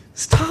doesn't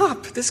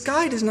stop. This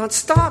guy does not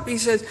stop. He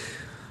says,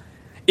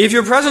 "If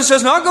your presence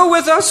does not go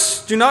with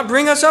us, do not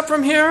bring us up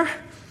from here.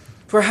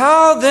 For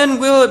how then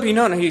will it be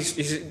known?"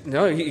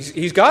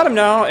 He's got him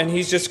now, and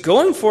he's just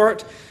going for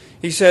it.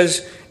 He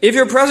says, "If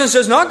your presence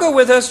does not go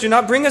with us, do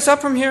not bring us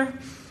up from here.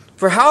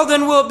 For how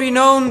then will it be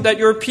known that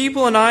your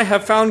people and I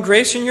have found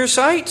grace in your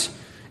sight,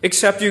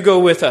 except you go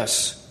with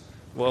us?"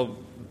 Well,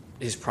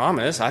 his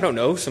promise, I don't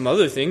know, some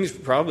other things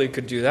probably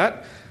could do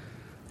that.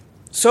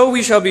 "So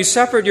we shall be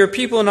separate, your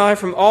people and I,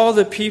 from all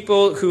the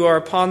people who are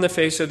upon the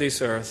face of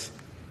this earth."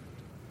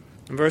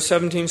 In verse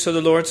 17, "So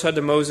the Lord said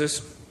to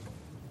Moses,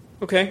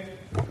 okay,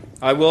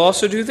 I will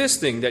also do this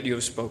thing that you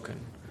have spoken,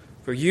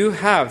 for you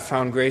have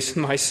found grace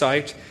in my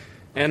sight,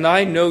 and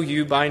I know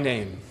you by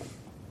name."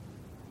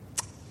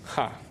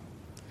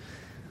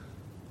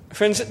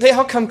 Friends, the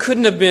outcome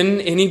couldn't have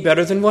been any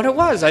better than what it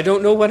was. I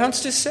don't know what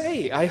else to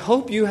say. I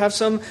hope you have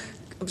some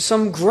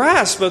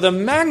grasp of the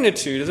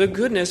magnitude of the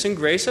goodness and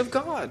grace of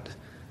God.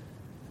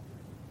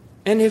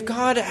 And if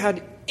God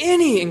had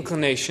any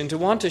inclination to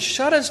want to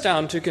shut us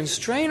down, to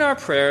constrain our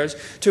prayers,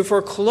 to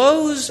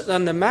foreclose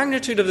on the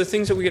magnitude of the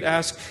things that we could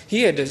ask,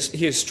 he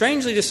has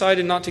strangely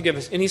decided not to give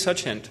us any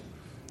such hint,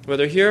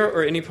 whether here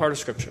or any part of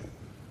Scripture.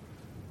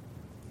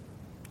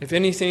 If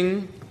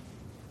anything,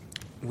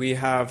 we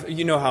have,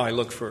 you know how I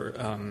look for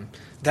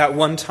that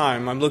one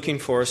time. I'm looking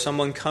for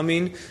someone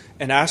coming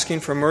and asking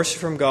for mercy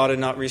from God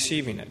and not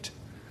receiving it.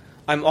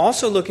 I'm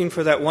also looking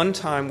for that one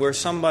time where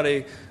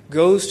somebody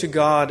goes to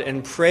God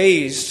and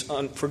prays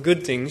for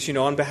good things,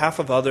 on behalf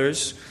of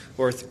others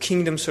or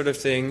kingdom sort of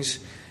things,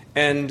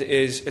 and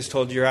is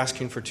told, you're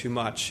asking for too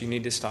much. You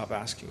need to stop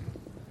asking.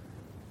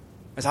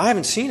 As I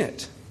haven't seen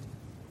it.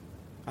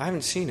 I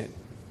haven't seen it.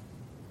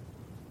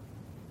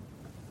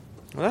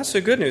 Well, that's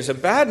the good news. The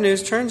bad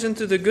news turns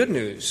into the good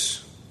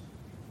news.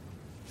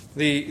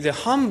 The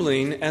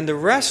humbling and the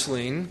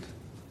wrestling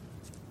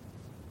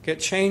get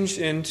changed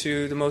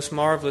into the most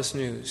marvelous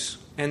news.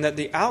 And that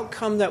the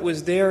outcome that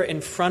was there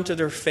in front of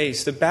their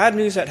face, the bad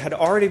news that had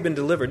already been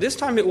delivered, this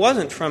time it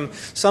wasn't from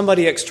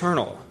somebody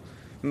external.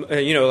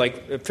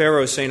 Like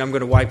Pharaoh saying, I'm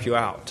going to wipe you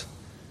out.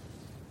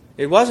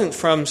 It wasn't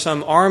from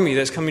some army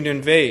that's coming to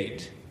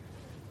invade,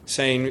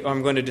 saying,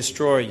 I'm going to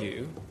destroy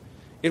you.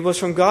 It was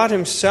from God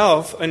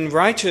himself in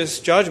righteous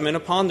judgment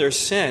upon their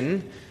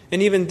sin.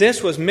 And even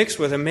this was mixed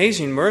with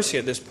amazing mercy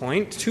at this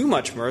point, too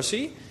much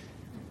mercy.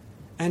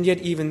 And yet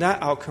even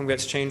that outcome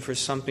gets changed for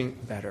something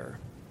better.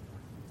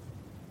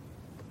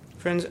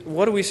 Friends,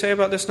 what do we say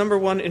about this? Number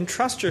one,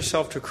 entrust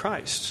yourself to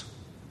Christ.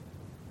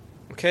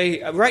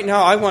 Okay, right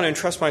now I want to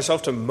entrust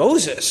myself to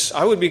Moses.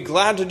 I would be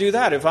glad to do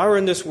that. If I were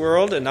in this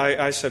world and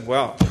I said,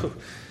 well,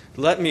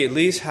 let me at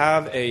least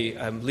have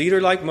a leader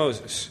like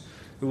Moses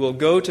who will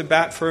go to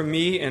bat for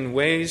me in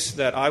ways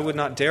that I would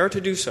not dare to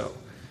do so,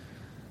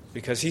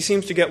 because he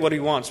seems to get what he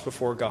wants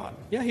before God.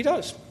 Yeah, he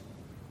does.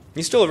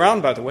 He's still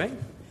around, by the way.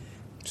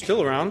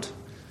 Still around.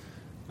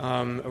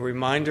 A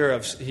reminder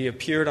of he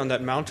appeared on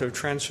that Mount of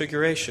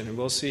Transfiguration, and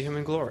we'll see him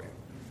in glory.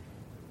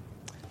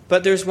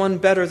 But there's one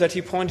better that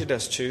he pointed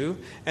us to,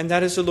 and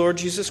that is the Lord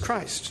Jesus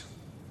Christ.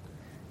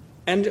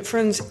 And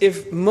friends,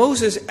 if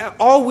Moses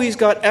always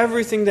got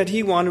everything that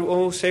he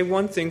wanted, say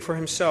one thing for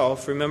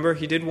himself. Remember,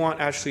 he did want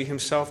actually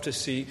himself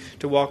to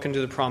walk into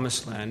the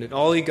promised land. And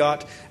all he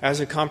got as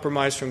a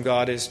compromise from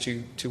God is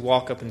to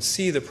walk up and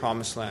see the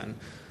promised land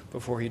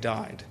before he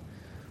died.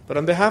 But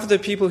on behalf of the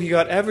people, he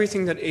got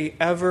everything that he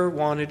ever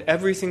wanted,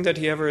 everything that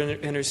he ever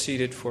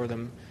interceded for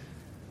them.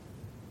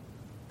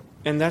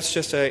 And that's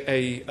just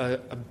a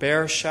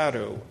bare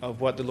shadow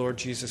of what the Lord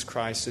Jesus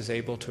Christ is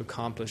able to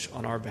accomplish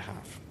on our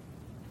behalf.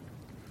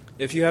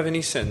 If you have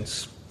any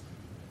sins,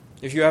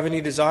 if you have any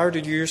desire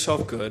to do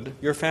yourself good,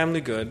 your family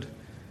good,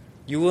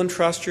 you will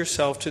entrust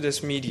yourself to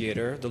this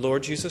mediator, the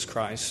Lord Jesus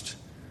Christ,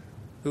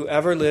 who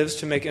ever lives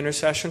to make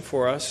intercession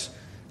for us,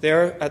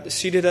 there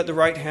seated at the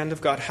right hand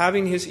of God,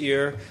 having his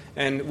ear,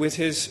 and with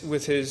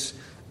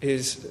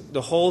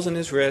the holes in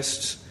his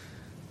wrists,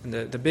 and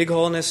the big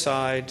hole in his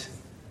side,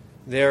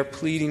 there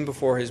pleading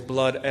before his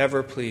blood,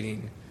 ever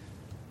pleading,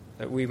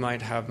 that we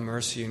might have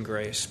mercy and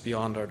grace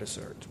beyond our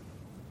desert.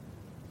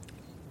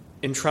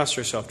 Entrust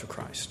yourself to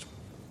Christ.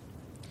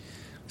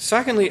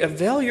 Secondly,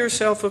 avail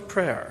yourself of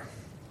prayer.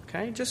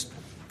 Okay, just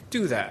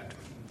do that.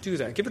 Do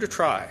that. Give it a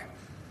try.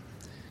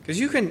 Because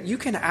you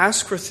can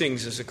ask for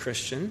things as a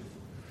Christian.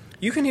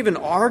 You can even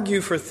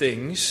argue for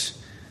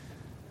things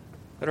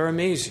that are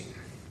amazing.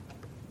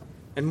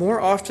 And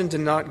more often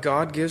than not,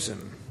 God gives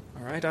them.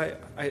 All right,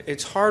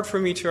 it's hard for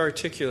me to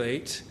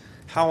articulate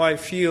how I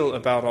feel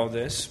about all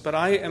this, but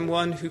I am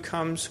one who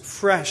comes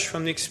fresh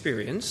from the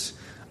experience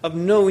of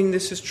knowing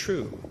this is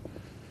true,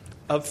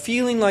 of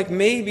feeling like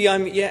maybe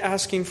I'm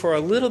asking for a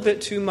little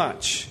bit too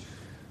much,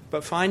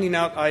 but finding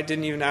out I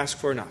didn't even ask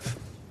for enough.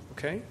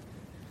 Okay?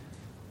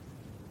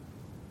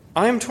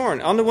 I am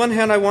torn. On the one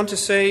hand, I want to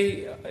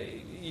say,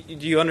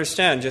 do you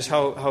understand just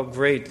how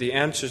great the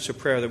answers to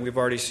prayer that we've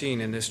already seen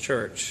in this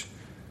church?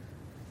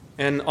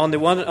 And on the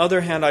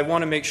other hand, I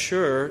want to make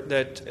sure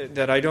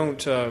that I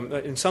don't,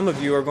 and some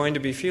of you are going to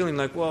be feeling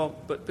like, well,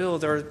 but Bill,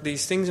 there are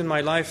these things in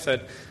my life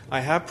that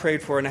I have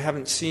prayed for and I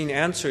haven't seen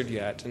answered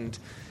yet. And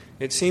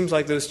it seems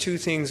like those two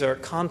things are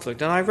at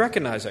conflict. And I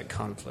recognize that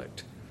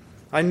conflict.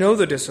 I know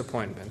the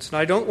disappointments. And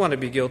I don't want to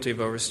be guilty of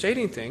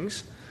overstating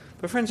things.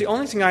 But friends, the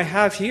only thing I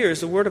have here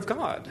is the Word of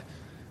God.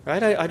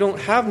 Right? I don't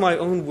have my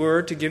own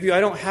word to give you.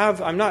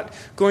 I'm not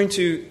going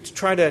to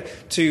try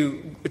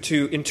to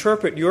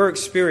interpret your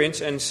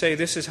experience and say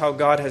this is how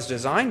God has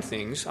designed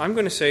things. I'm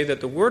going to say that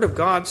the Word of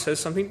God says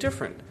something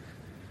different.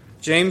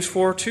 James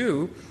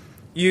 4:2,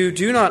 you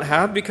do not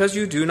have because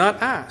you do not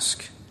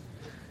ask.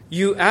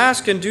 You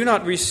ask and do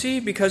not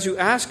receive because you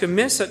ask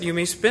amiss that you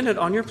may spend it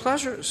on your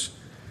pleasures.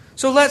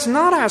 So let's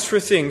not ask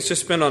for things to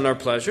spend on our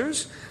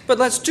pleasures, but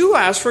let's do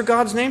ask for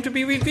God's name to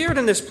be revered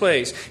in this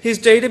place, His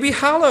day to be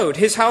hallowed,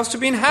 His house to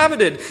be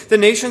inhabited, the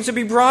nations to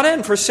be brought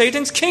in, for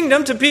Satan's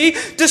kingdom to be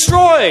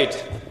destroyed.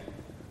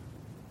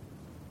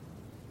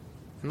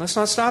 And let's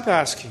not stop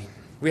asking.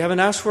 We haven't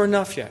asked for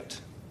enough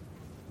yet.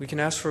 We can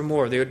ask for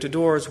more. The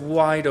door is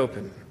wide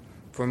open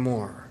for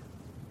more.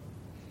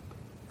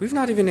 We've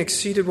not even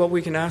exceeded what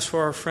we can ask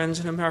for our friends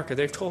in America.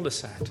 They've told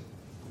us that.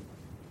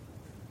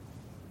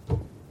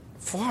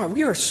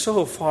 We are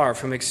so far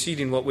from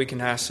exceeding what we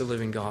can ask the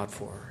living God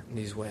for in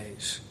these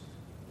ways.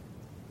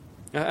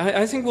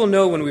 I think we'll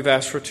know when we've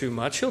asked for too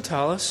much. He'll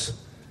tell us.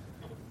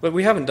 But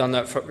we haven't done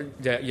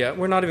that yet.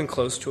 We're not even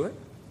close to it.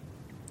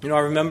 I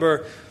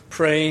remember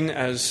praying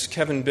as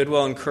Kevin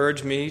Bidwell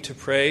encouraged me to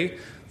pray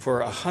for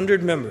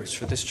 100 members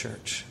for this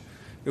church.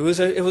 It was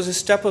a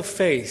step of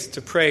faith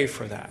to pray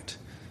for that,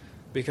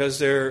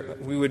 because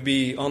we would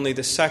be only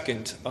the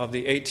second of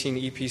the 18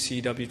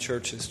 EPCW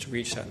churches to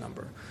reach that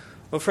number.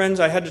 Well, friends,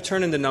 I had to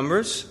turn in the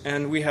numbers,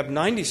 and we have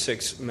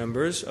 96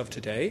 members of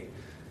today.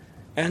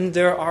 And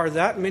there are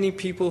that many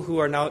people who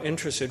are now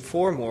interested,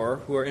 4 more,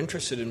 who are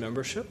interested in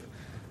membership.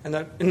 And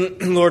that,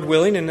 Lord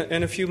willing,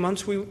 in a few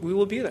months we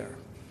will be there.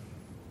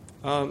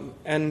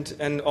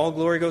 And all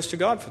glory goes to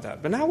God for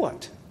that. But now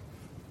what?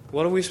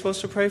 What are we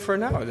supposed to pray for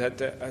now?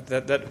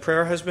 That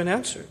prayer has been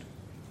answered.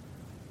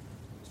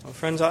 Well,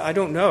 friends, I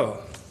don't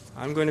know.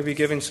 I'm going to be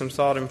giving some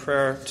thought and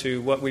prayer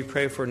to what we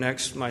pray for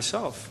next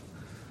myself.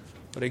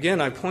 But again,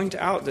 I point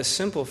out the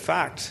simple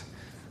fact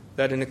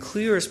that in the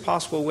clearest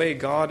possible way,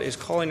 God is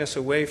calling us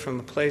away from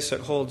a place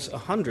that holds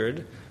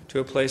 100 to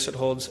a place that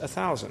holds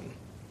 1,000.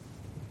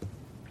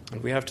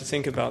 And we have to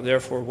think about,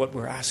 therefore, what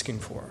we're asking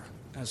for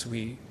as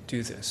we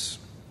do this.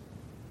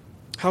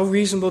 How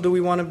reasonable do we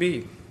want to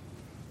be?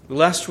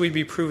 Lest we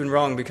be proven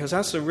wrong, because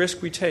that's the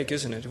risk we take,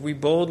 isn't it? If we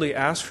boldly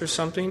ask for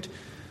something,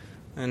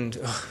 and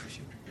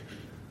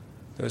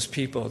those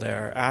people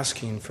there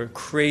asking for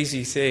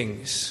crazy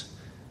things,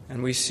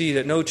 and we see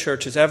that no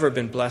church has ever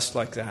been blessed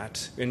like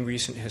that in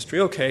recent history.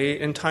 Okay,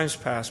 in times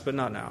past, but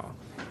not now.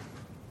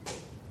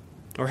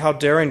 Or how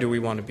daring do we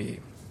want to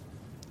be?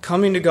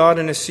 Coming to God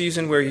in a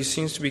season where He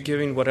seems to be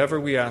giving whatever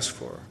we ask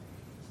for.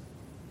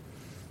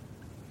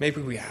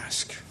 Maybe we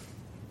ask.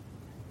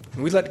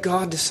 And we let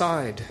God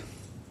decide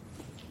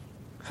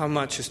how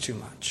much is too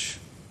much.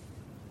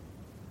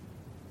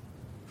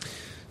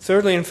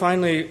 Thirdly and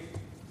finally,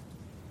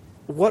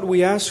 what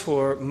we ask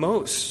for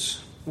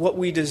most, what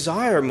we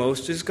desire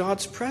most, is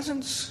God's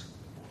presence.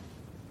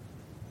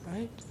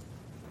 Right?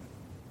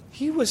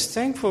 He was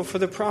thankful for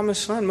the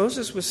promised land.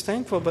 Moses was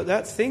thankful, but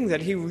that thing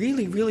that he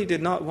really, really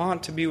did not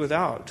want to be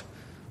without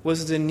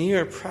was the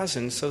near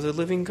presence of the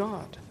living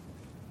God.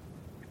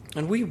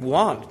 And we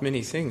want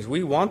many things.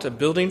 We want a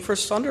building for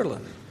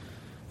Sunderland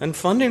and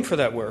funding for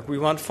that work. We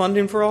want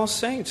funding for All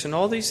Saints and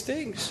all these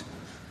things.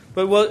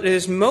 But what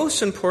is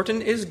most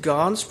important is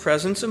God's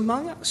presence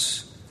among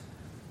us.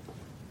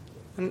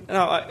 And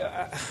now,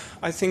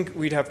 I think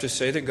we'd have to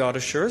say that God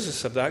assures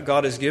us of that.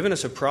 God has given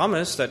us a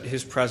promise that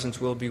His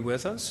presence will be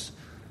with us.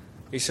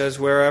 He says,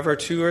 wherever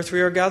 2 or 3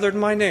 are gathered in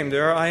my name,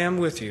 there I am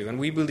with you. And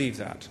we believe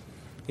that.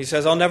 He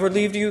says, I'll never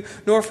leave you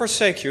nor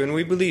forsake you. And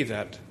we believe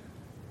that.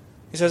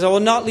 He says, I will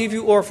not leave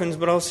you orphans,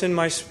 but I'll send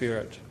my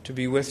Spirit to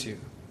be with you.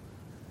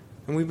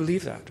 And we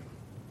believe that.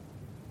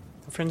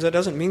 Friends, that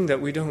doesn't mean that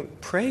we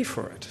don't pray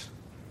for it.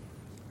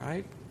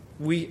 Right?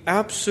 We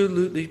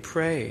absolutely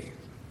pray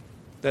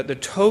that the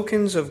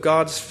tokens of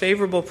God's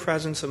favorable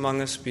presence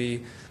among us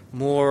be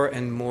more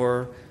and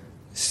more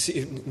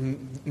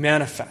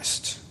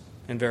manifest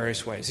in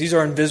various ways. These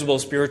are invisible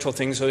spiritual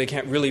things, so they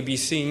can't really be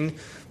seen,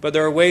 but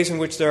there are ways in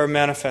which they are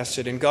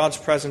manifested, and God's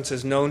presence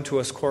is known to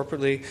us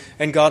corporately,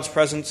 and God's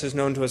presence is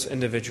known to us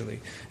individually.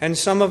 And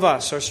some of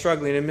us are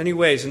struggling in many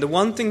ways, and the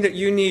one thing that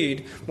you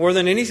need more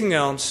than anything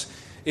else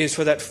is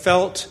for that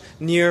felt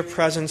near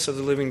presence of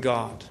the living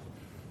God,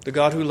 the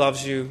God who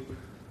loves you,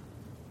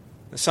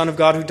 the Son of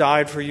God who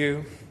died for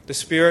you, the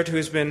Spirit who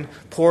has been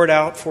poured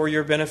out for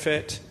your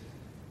benefit.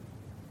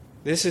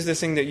 This is the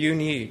thing that you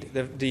need,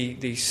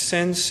 the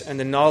sense and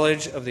the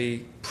knowledge of the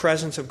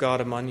presence of God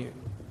among you.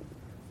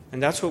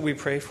 And that's what we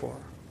pray for.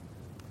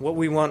 What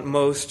we want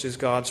most is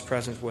God's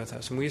presence with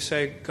us. And we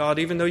say, God,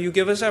 even though you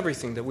give us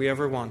everything that we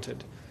ever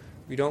wanted,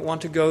 we don't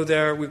want to go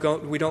there, we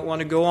don't want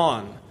to go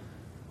on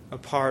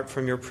apart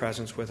from your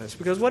presence with us.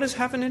 Because what is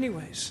heaven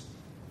anyways?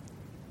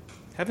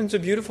 Heaven's a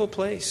beautiful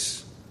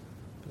place.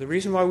 The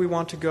reason why we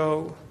want to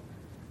go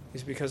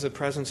is because the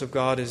presence of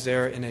God is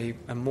there in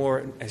a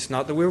more. It's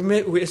not that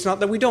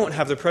we don't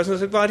have the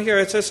presence of God here.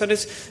 It's just that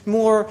it's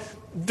more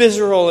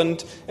visceral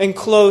and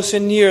close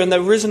and near, and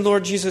the risen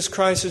Lord Jesus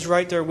Christ is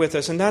right there with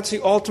us. And that's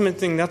the ultimate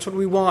thing. That's what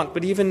we want.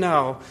 But even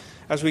now,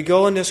 as we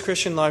go in this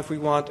Christian life, we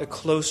want a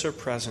closer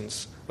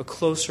presence, a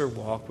closer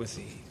walk with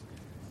Thee.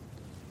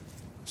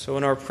 So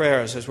in our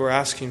prayers, as we're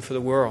asking for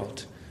the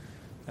world,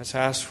 let's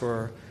ask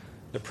for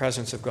the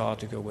presence of God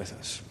to go with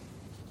us.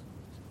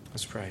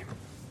 Let's pray.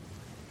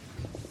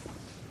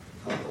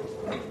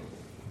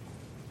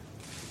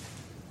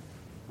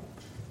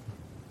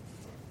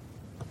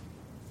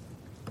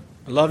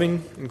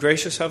 Loving and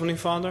gracious Heavenly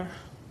Father,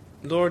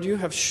 Lord, you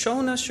have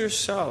shown us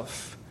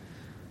yourself,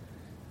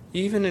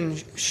 even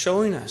in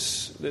showing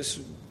us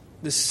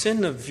the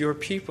sin of your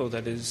people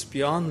that is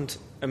beyond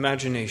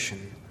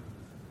imagination.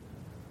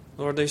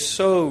 Lord, they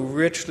so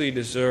richly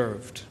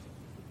deserved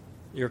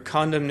your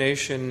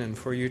condemnation and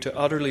for you to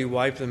utterly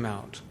wipe them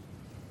out.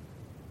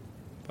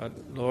 But,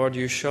 Lord,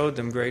 you showed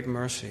them great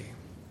mercy.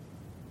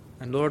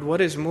 And, Lord, what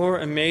is more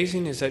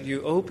amazing is that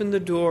you opened the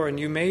door and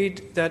you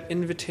made that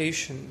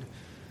invitation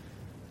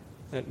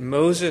that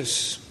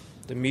Moses,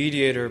 the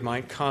mediator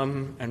might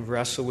come and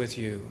wrestle with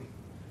you.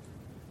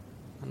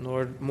 And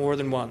Lord, more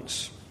than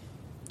once,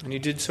 and he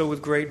did so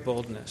with great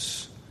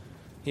boldness.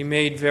 He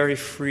made very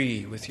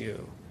free with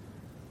you.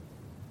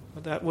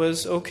 But that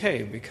was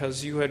okay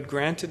because you had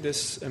granted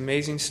this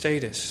amazing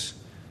status.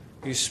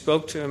 You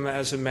spoke to him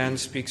as a man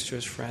speaks to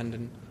his friend.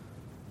 And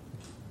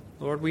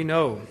Lord, we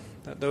know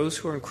that those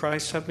who are in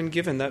Christ have been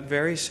given that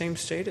very same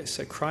status,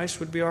 that Christ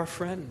would be our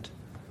friend.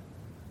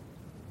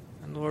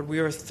 And Lord, we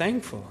are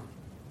thankful,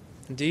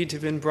 indeed, to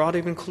have been brought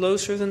even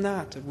closer than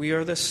that we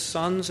are the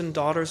sons and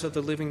daughters of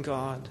the living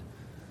God,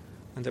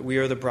 and that we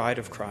are the bride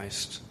of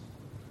Christ.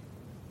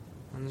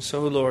 And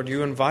so, Lord,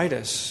 you invite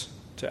us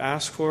to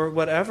ask for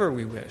whatever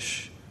we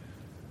wish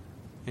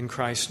in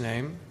Christ's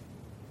name.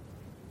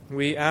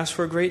 We ask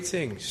for great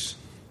things.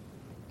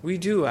 We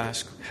do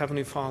ask,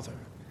 Heavenly Father,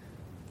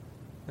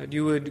 that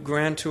you would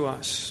grant to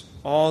us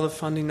all the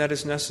funding that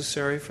is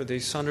necessary for the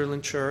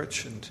Sunderland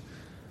Church and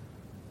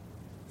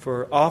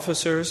for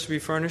officers to be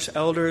furnished,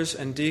 elders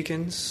and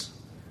deacons,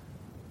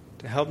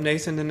 to help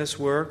Nathan in this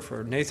work,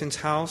 for Nathan's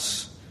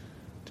house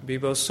to be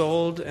both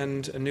sold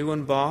and a new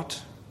one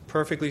bought,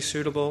 perfectly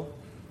suitable,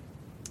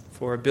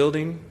 for a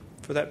building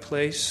for that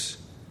place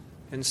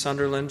in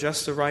Sunderland,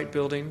 just the right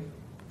building.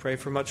 Pray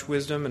for much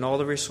wisdom and all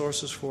the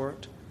resources for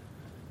it.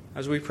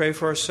 As we pray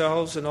for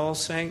ourselves and all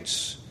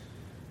saints,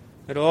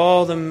 that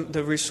all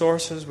the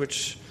resources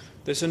which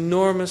this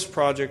enormous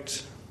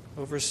project,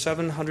 over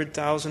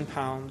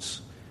 £700,000,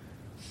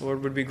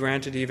 Lord, would be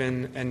granted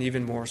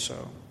even more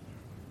so.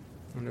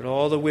 And that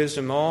all the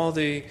wisdom, all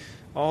the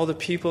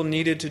people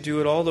needed to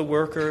do it, all the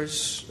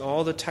workers,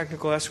 all the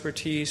technical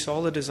expertise,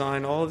 all the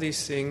design, all of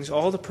these things,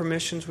 all the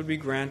permissions would be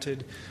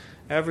granted,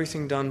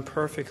 everything done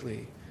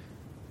perfectly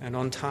and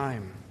on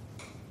time.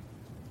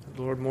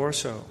 Lord, more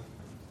so,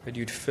 that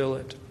you'd fill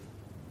it,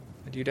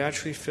 that you'd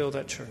actually fill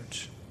that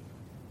church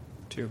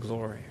to your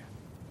glory.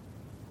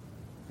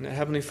 And that,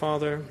 Heavenly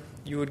Father,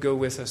 you would go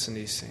with us in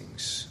these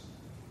things,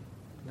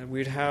 that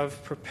we'd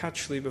have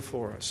perpetually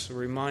before us a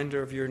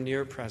reminder of your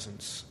near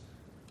presence.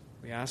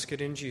 We ask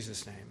it in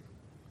Jesus' name,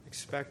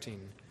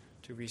 expecting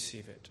to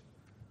receive it.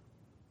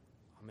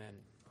 Amen.